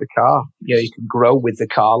used to the car. You can grow with the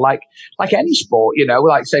car like any sport,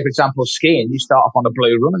 like say, for example, skiing, you start off on a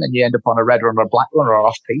blue run and then you end up on a red run or a black run or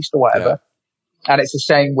off piste or whatever. Yeah. And it's the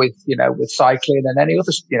same with cycling and any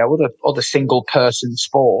other, other single person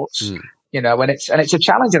sports, and it's a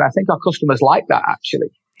challenge. And I think our customers like that, actually,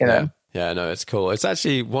 Yeah, no, it's cool. It's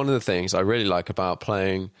actually one of the things I really like about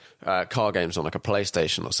playing car games on like a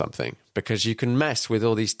PlayStation or something, because you can mess with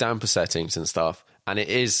all these damper settings and stuff, and it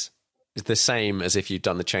is the same as if you've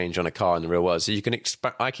done the change on a car in the real world. So you can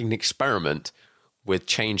I can experiment with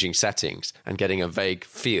changing settings and getting a vague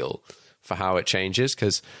feel for how it changes.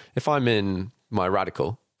 Because if I'm in my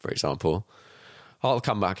Radical, for example, I'll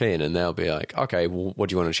come back in and they'll be like, okay, well, what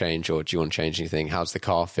do you want to change, or do you want to change anything? How does the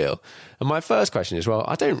car feel? And my first question is, well,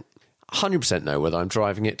 I don't 100% know whether I'm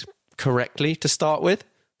driving it correctly to start with.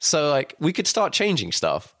 So like we could start changing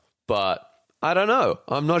stuff, but I don't know.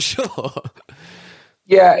 I'm not sure.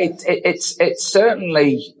 Yeah, it's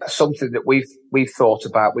certainly something that we've thought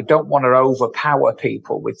about. We don't want to overpower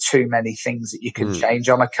people with too many things that you can change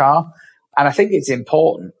on a car. And I think it's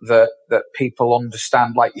important that people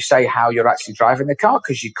understand, like you say, how you're actually driving the car,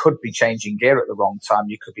 because you could be changing gear at the wrong time.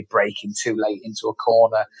 You could be braking too late into a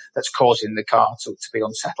corner that's causing the car to be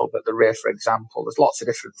unsettled at the rear, for example. There's lots of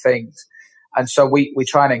different things. And so we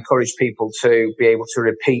try and encourage people to be able to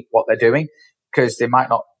repeat what they're doing, because they might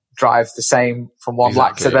not drive the same from one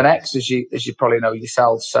lap to the next, as you probably know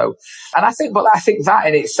yourself. So, and I think that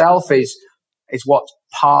in itself is what's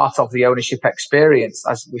part of the ownership experience,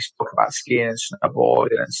 as we spoke about skiing and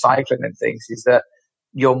snowboarding and cycling and things, is that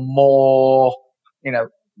you're more,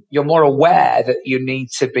 you're more aware that you need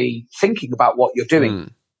to be thinking about what you're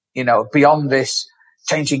doing, beyond this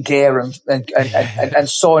changing gear and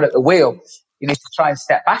sawing at the wheel. You need to try and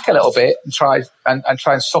step back a little bit and try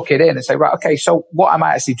and suck it in and say, right, okay, so what am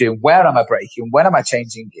I actually doing? Where am I braking? When am I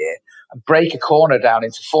changing gear? And break a corner down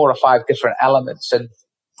into 4 or 5 different elements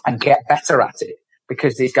and get better at it.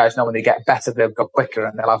 Because these guys know when they get better, they'll go quicker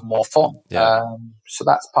and they'll have more fun. Yeah. So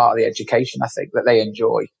that's part of the education, I think, that they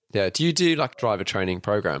enjoy. Yeah. Do you do like driver training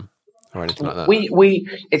program or anything like that?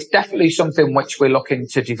 It's definitely something which we're looking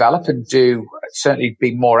to develop and do, certainly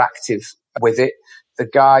be more active with it. The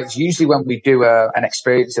guys, usually when we do an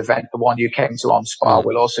experience event, the one you came to on Spa,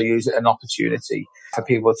 we'll also use it as an opportunity for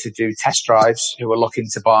people to do test drives who are looking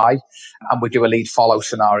to buy. And we do a lead follow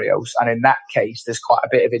scenarios. And in that case, there's quite a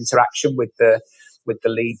bit of interaction with the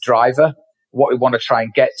lead driver. What we want to try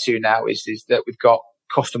and get to now is that we've got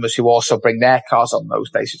customers who also bring their cars on those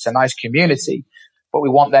days. It's a nice community, but we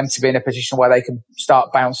want them to be in a position where they can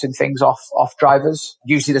start bouncing things off drivers.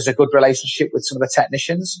 Usually there's a good relationship with some of the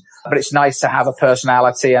technicians, but it's nice to have a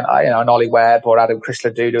personality and, an Ollie Webb or Adam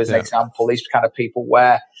Christopher as an example, these kind of people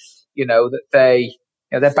where,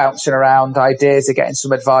 that they're bouncing around ideas, they're getting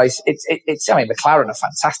some advice. McLaren are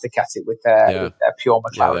fantastic at it with their pure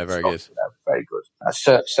McLaren. Yeah, they're very good. Very good. That's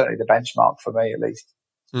certainly the benchmark for me, at least.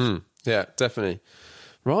 Yeah, definitely.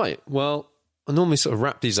 Right. Well, I normally sort of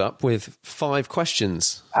wrap these up with 5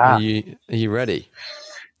 questions. Are you ready?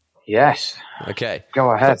 Yes. Okay.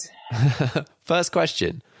 Go ahead. First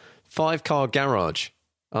question. 5-car garage,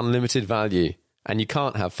 unlimited value, and you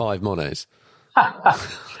can't have 5 monos.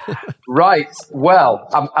 Right. Well,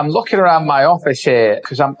 I'm looking around my office here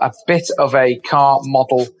because I'm a bit of a car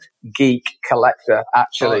model geek collector,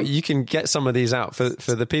 actually. Oh, you can get some of these out for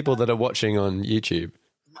the people that are watching on YouTube.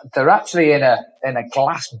 They're actually in a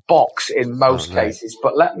glass box in most cases,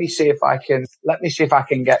 but let me see if I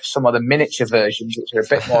can get some of the miniature versions, which are a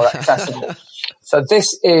bit more accessible. So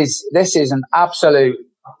this is an absolute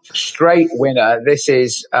straight winner. This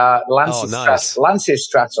is Lancia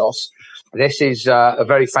Stratos. This is a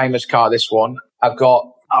very famous car, this one. I've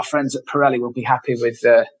got our friends at Pirelli will be happy with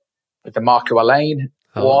the Marco Alain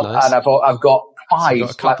one. Nice. And I've got 5. You've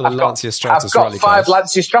got a couple of Lancia Stratos. I've got 5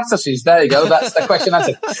 Lancia Stratoses. There you go. That's the question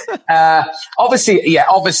answered.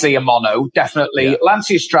 Obviously a mono, definitely. Yeah.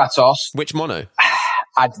 Lancia Stratos. Which mono?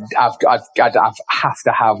 I'd have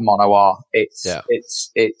to have Mono R. It's,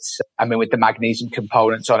 with the magnesium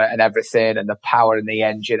components on it and everything and the power in the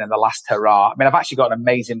engine and the last hurrah. I've actually got an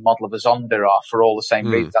amazing model of a Zonda R for all the same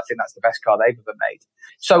reasons. I think that's the best car they've ever made.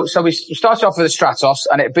 So we started off with a Stratos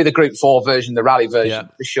and it'd be the Group 4 version, the rally version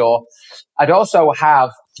for sure. I'd also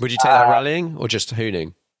have... Would you take that rallying or just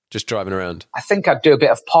hooning? Just driving around? I think I'd do a bit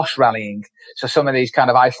of posh rallying. So some of these kind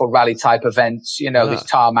of Eiffel rally type events, these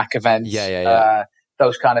tarmac events.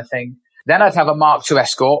 Those kind of thing. Then I'd have a Mark II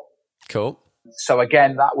Escort. Cool. So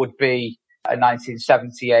again, that would be a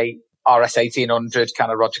 1978 RS 1800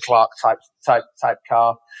 kind of Roger Clark type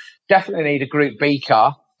car. Definitely need a Group B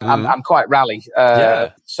car. I'm quite rally.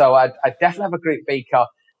 So I'd definitely have a Group B car.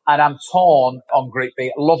 And I'm torn on Group B.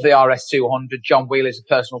 I love the RS 200. John Wheeler's a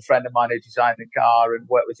personal friend of mine who designed the car and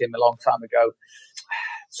worked with him a long time ago.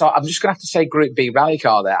 So I'm just going to have to say Group B rally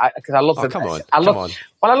car there because I love the. Come on.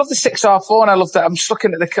 Well, I love the 6R4 and I love the. I'm just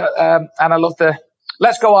looking at the and I love the.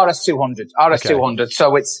 Let's go RS 200. RS 200.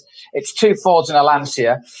 So it's 2 Fords and a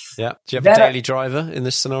Lancia. Yeah. Do you have a daily driver in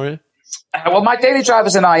this scenario? Well, my daily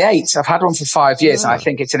driver's an i8. I've had one for 5 years and I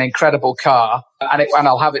think it's an incredible car and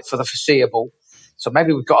I'll have it for the foreseeable. So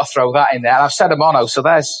maybe we've got to throw that in there. And I've said a mono, so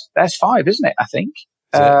there's 5, isn't it? I think.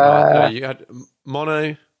 No, you had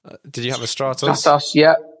mono. Did you have a Stratos? Stratos,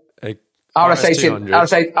 yeah. RS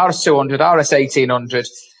 200, RS 1800.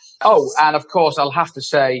 Oh, and of course, I'll have to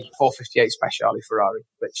say 458 Speciale Ferrari,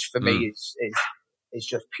 which for me is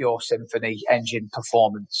just pure symphony engine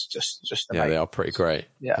performance. Just amazing. They are pretty great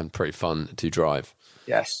and pretty fun to drive.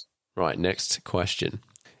 Yes. Right, next question.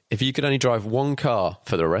 If you could only drive one car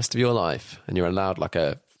for the rest of your life and you're allowed like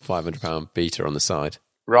a £500 beater on the side.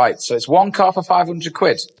 Right, so it's one car for 500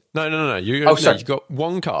 quid. No. You've got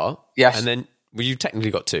one car. Yes. And then, you've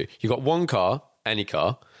technically got 2. You've got one car, any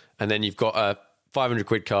car, and then you've got a 500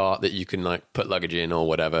 quid car that you can like put luggage in or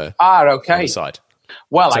whatever. Okay. On the side.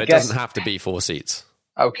 Well, so it doesn't have to be 4 seats.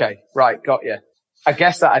 Okay, right, got you. I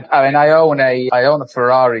guess that I own a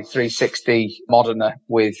Ferrari 360 Modena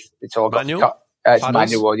with it's all got manual. It's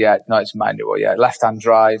manual, yeah. No, it's manual, yeah. Left-hand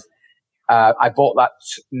drive. I bought that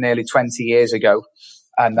nearly 20 years ago.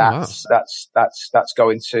 And that's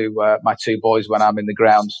going to my two boys when I'm in the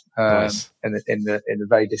ground Nice. in the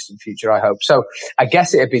very distant future, I hope. So I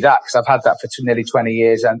guess it'd be that, because I've had that for nearly 20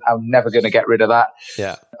 years and I'm never going to get rid of that.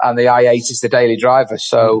 Yeah. And the i8 is the daily driver.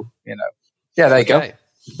 So, there you go.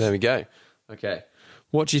 There we go. Okay.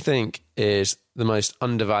 What do you think is the most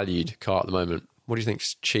undervalued car at the moment? What do you think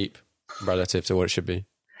is cheap relative to what it should be?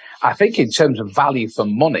 I think in terms of value for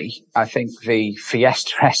money, I think the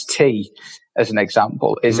Fiesta ST, as an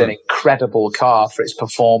example, is an incredible car for its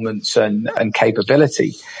performance and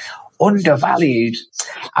capability. Undervalued.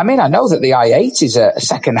 I mean, I know that the i8 is a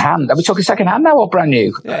second-hand. Are we talking second-hand now or brand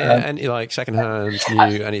new? Yeah, any like second-hand,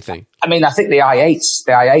 new, anything. I mean, I think the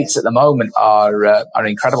i8s at the moment are an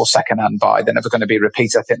incredible second-hand buy. They're never going to be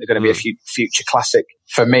repeated. I think they're going to be a future classic.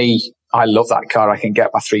 For me, I love that car. I can get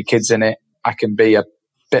my 3 kids in it. I can be a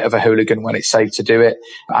bit of a hooligan when it's safe to do it,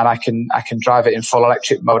 and I can drive it in full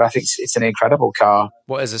electric mode. I think it's an incredible car.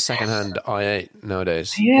 What is a second-hand i8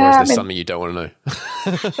 nowadays? Yeah, or is this something you don't want to know?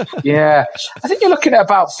 Yeah, I think you're looking at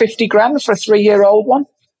about 50 grand for a 3-year-old one.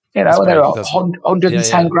 They're a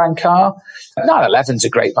 110 grand car. 911's a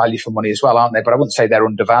great value for money as well, aren't they? But I wouldn't say they're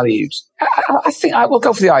undervalued. I think I will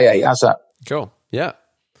go for the i8. How's that? Cool. Yeah.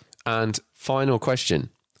 And final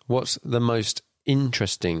question: what's the most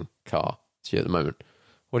interesting car to you at the moment?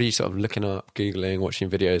 What are you sort of looking up, Googling, watching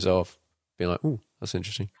videos of, being like, ooh, that's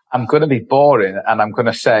interesting? I'm going to be boring, and I'm going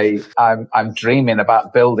to say I'm dreaming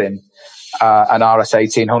about building an RS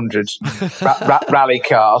 1800 rally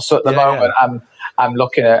car. So at the moment, I'm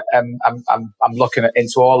looking at I'm looking at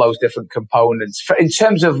into all those different components. In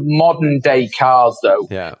terms of modern day cars, though,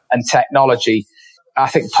 and technology, I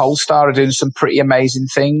think Polestar are doing some pretty amazing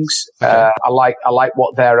things. Okay. I like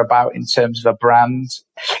what they're about in terms of a brand.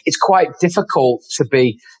 It's quite difficult to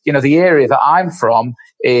be, the area that I'm from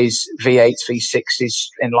is V8s, V6s,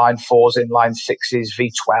 inline 4s, inline 6s,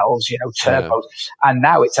 V12s, turbos. And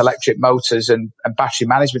now it's electric motors and battery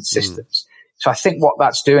management systems. So I think what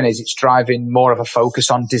that's doing is it's driving more of a focus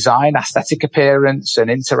on design, aesthetic appearance and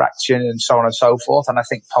interaction and so on and so forth. And I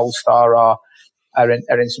think Polestar are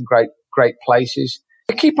in some great places.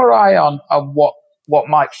 Keep our eye on what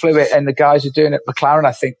Mike Flewitt and the guys are doing at McLaren.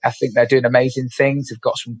 I think they're doing amazing things. They've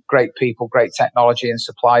got some great people, great technology and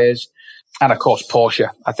suppliers. And of course,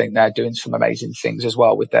 Porsche. I think they're doing some amazing things as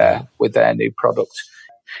well with their new product.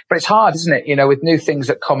 But it's hard, isn't it? With new things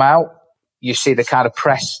that come out, you see the kind of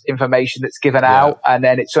press information that's given out, and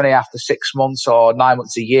then it's only after 6 months or 9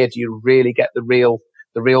 months, a year, do you really get the real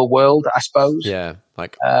world, I suppose. Yeah,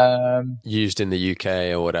 like used in the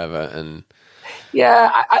UK or whatever. And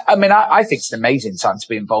yeah, I mean, I think it's an amazing time to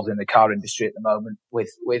be involved in the car industry at the moment with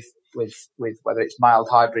whether it's mild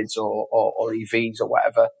hybrids or EVs or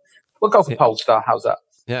whatever. We'll go for Polestar. How's that?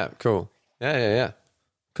 Yeah, cool. Yeah.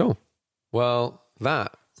 Cool. Well,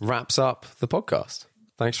 that wraps up the podcast.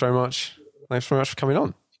 Thanks very much. Thanks very much for coming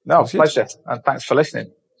on. No, pleasure. And thanks for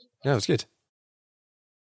listening. Yeah, it was good.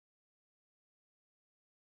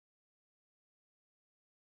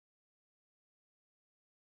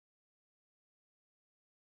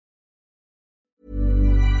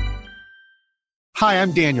 Hi,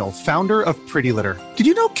 I'm Daniel, founder of Pretty Litter. Did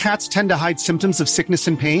you know cats tend to hide symptoms of sickness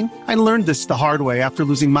and pain? I learned this the hard way after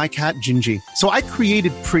losing my cat, Gingy. So I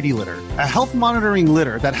created Pretty Litter, a health monitoring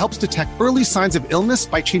litter that helps detect early signs of illness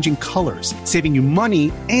by changing colors, saving you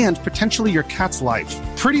money and potentially your cat's life.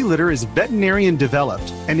 Pretty Litter is veterinarian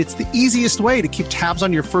developed, and it's the easiest way to keep tabs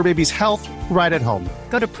on your fur baby's health right at home.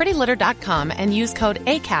 Go to prettylitter.com and use code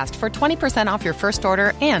ACAST for 20% off your first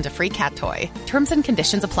order and a free cat toy. Terms and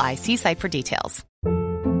conditions apply. See site for details.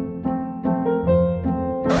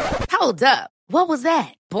 Hold up. What was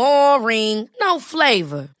that? Boring. No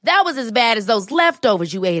flavor. That was as bad as those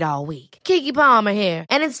leftovers you ate all week. Keke Palmer here,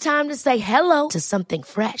 and it's time to say hello to something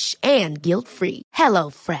fresh and guilt-free. Hello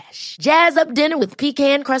Fresh. Jazz up dinner with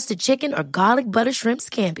pecan-crusted chicken or garlic butter shrimp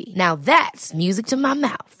scampi. Now that's music to my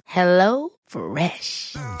mouth. Hello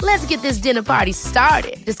Fresh. Let's get this dinner party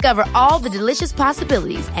started. Discover all the delicious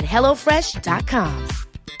possibilities at HelloFresh.com.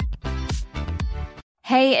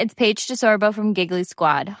 Hey, it's Paige DeSorbo from Giggly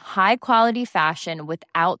Squad. High quality fashion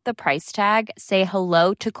without the price tag. Say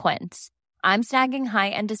hello to Quince. I'm snagging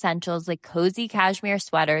high-end essentials like cozy cashmere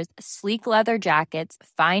sweaters, sleek leather jackets,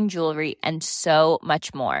 fine jewelry, and so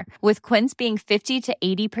much more. With Quince being 50 to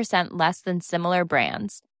 80% less than similar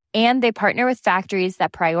brands. And they partner with factories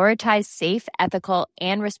that prioritize safe, ethical,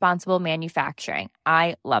 and responsible manufacturing.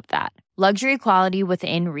 I love that. Luxury quality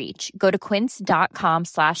within reach. Go to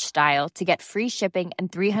quince.com/style to get free shipping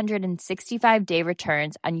and 365-day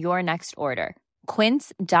returns on your next order.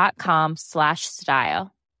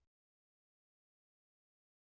 Quince.com/style.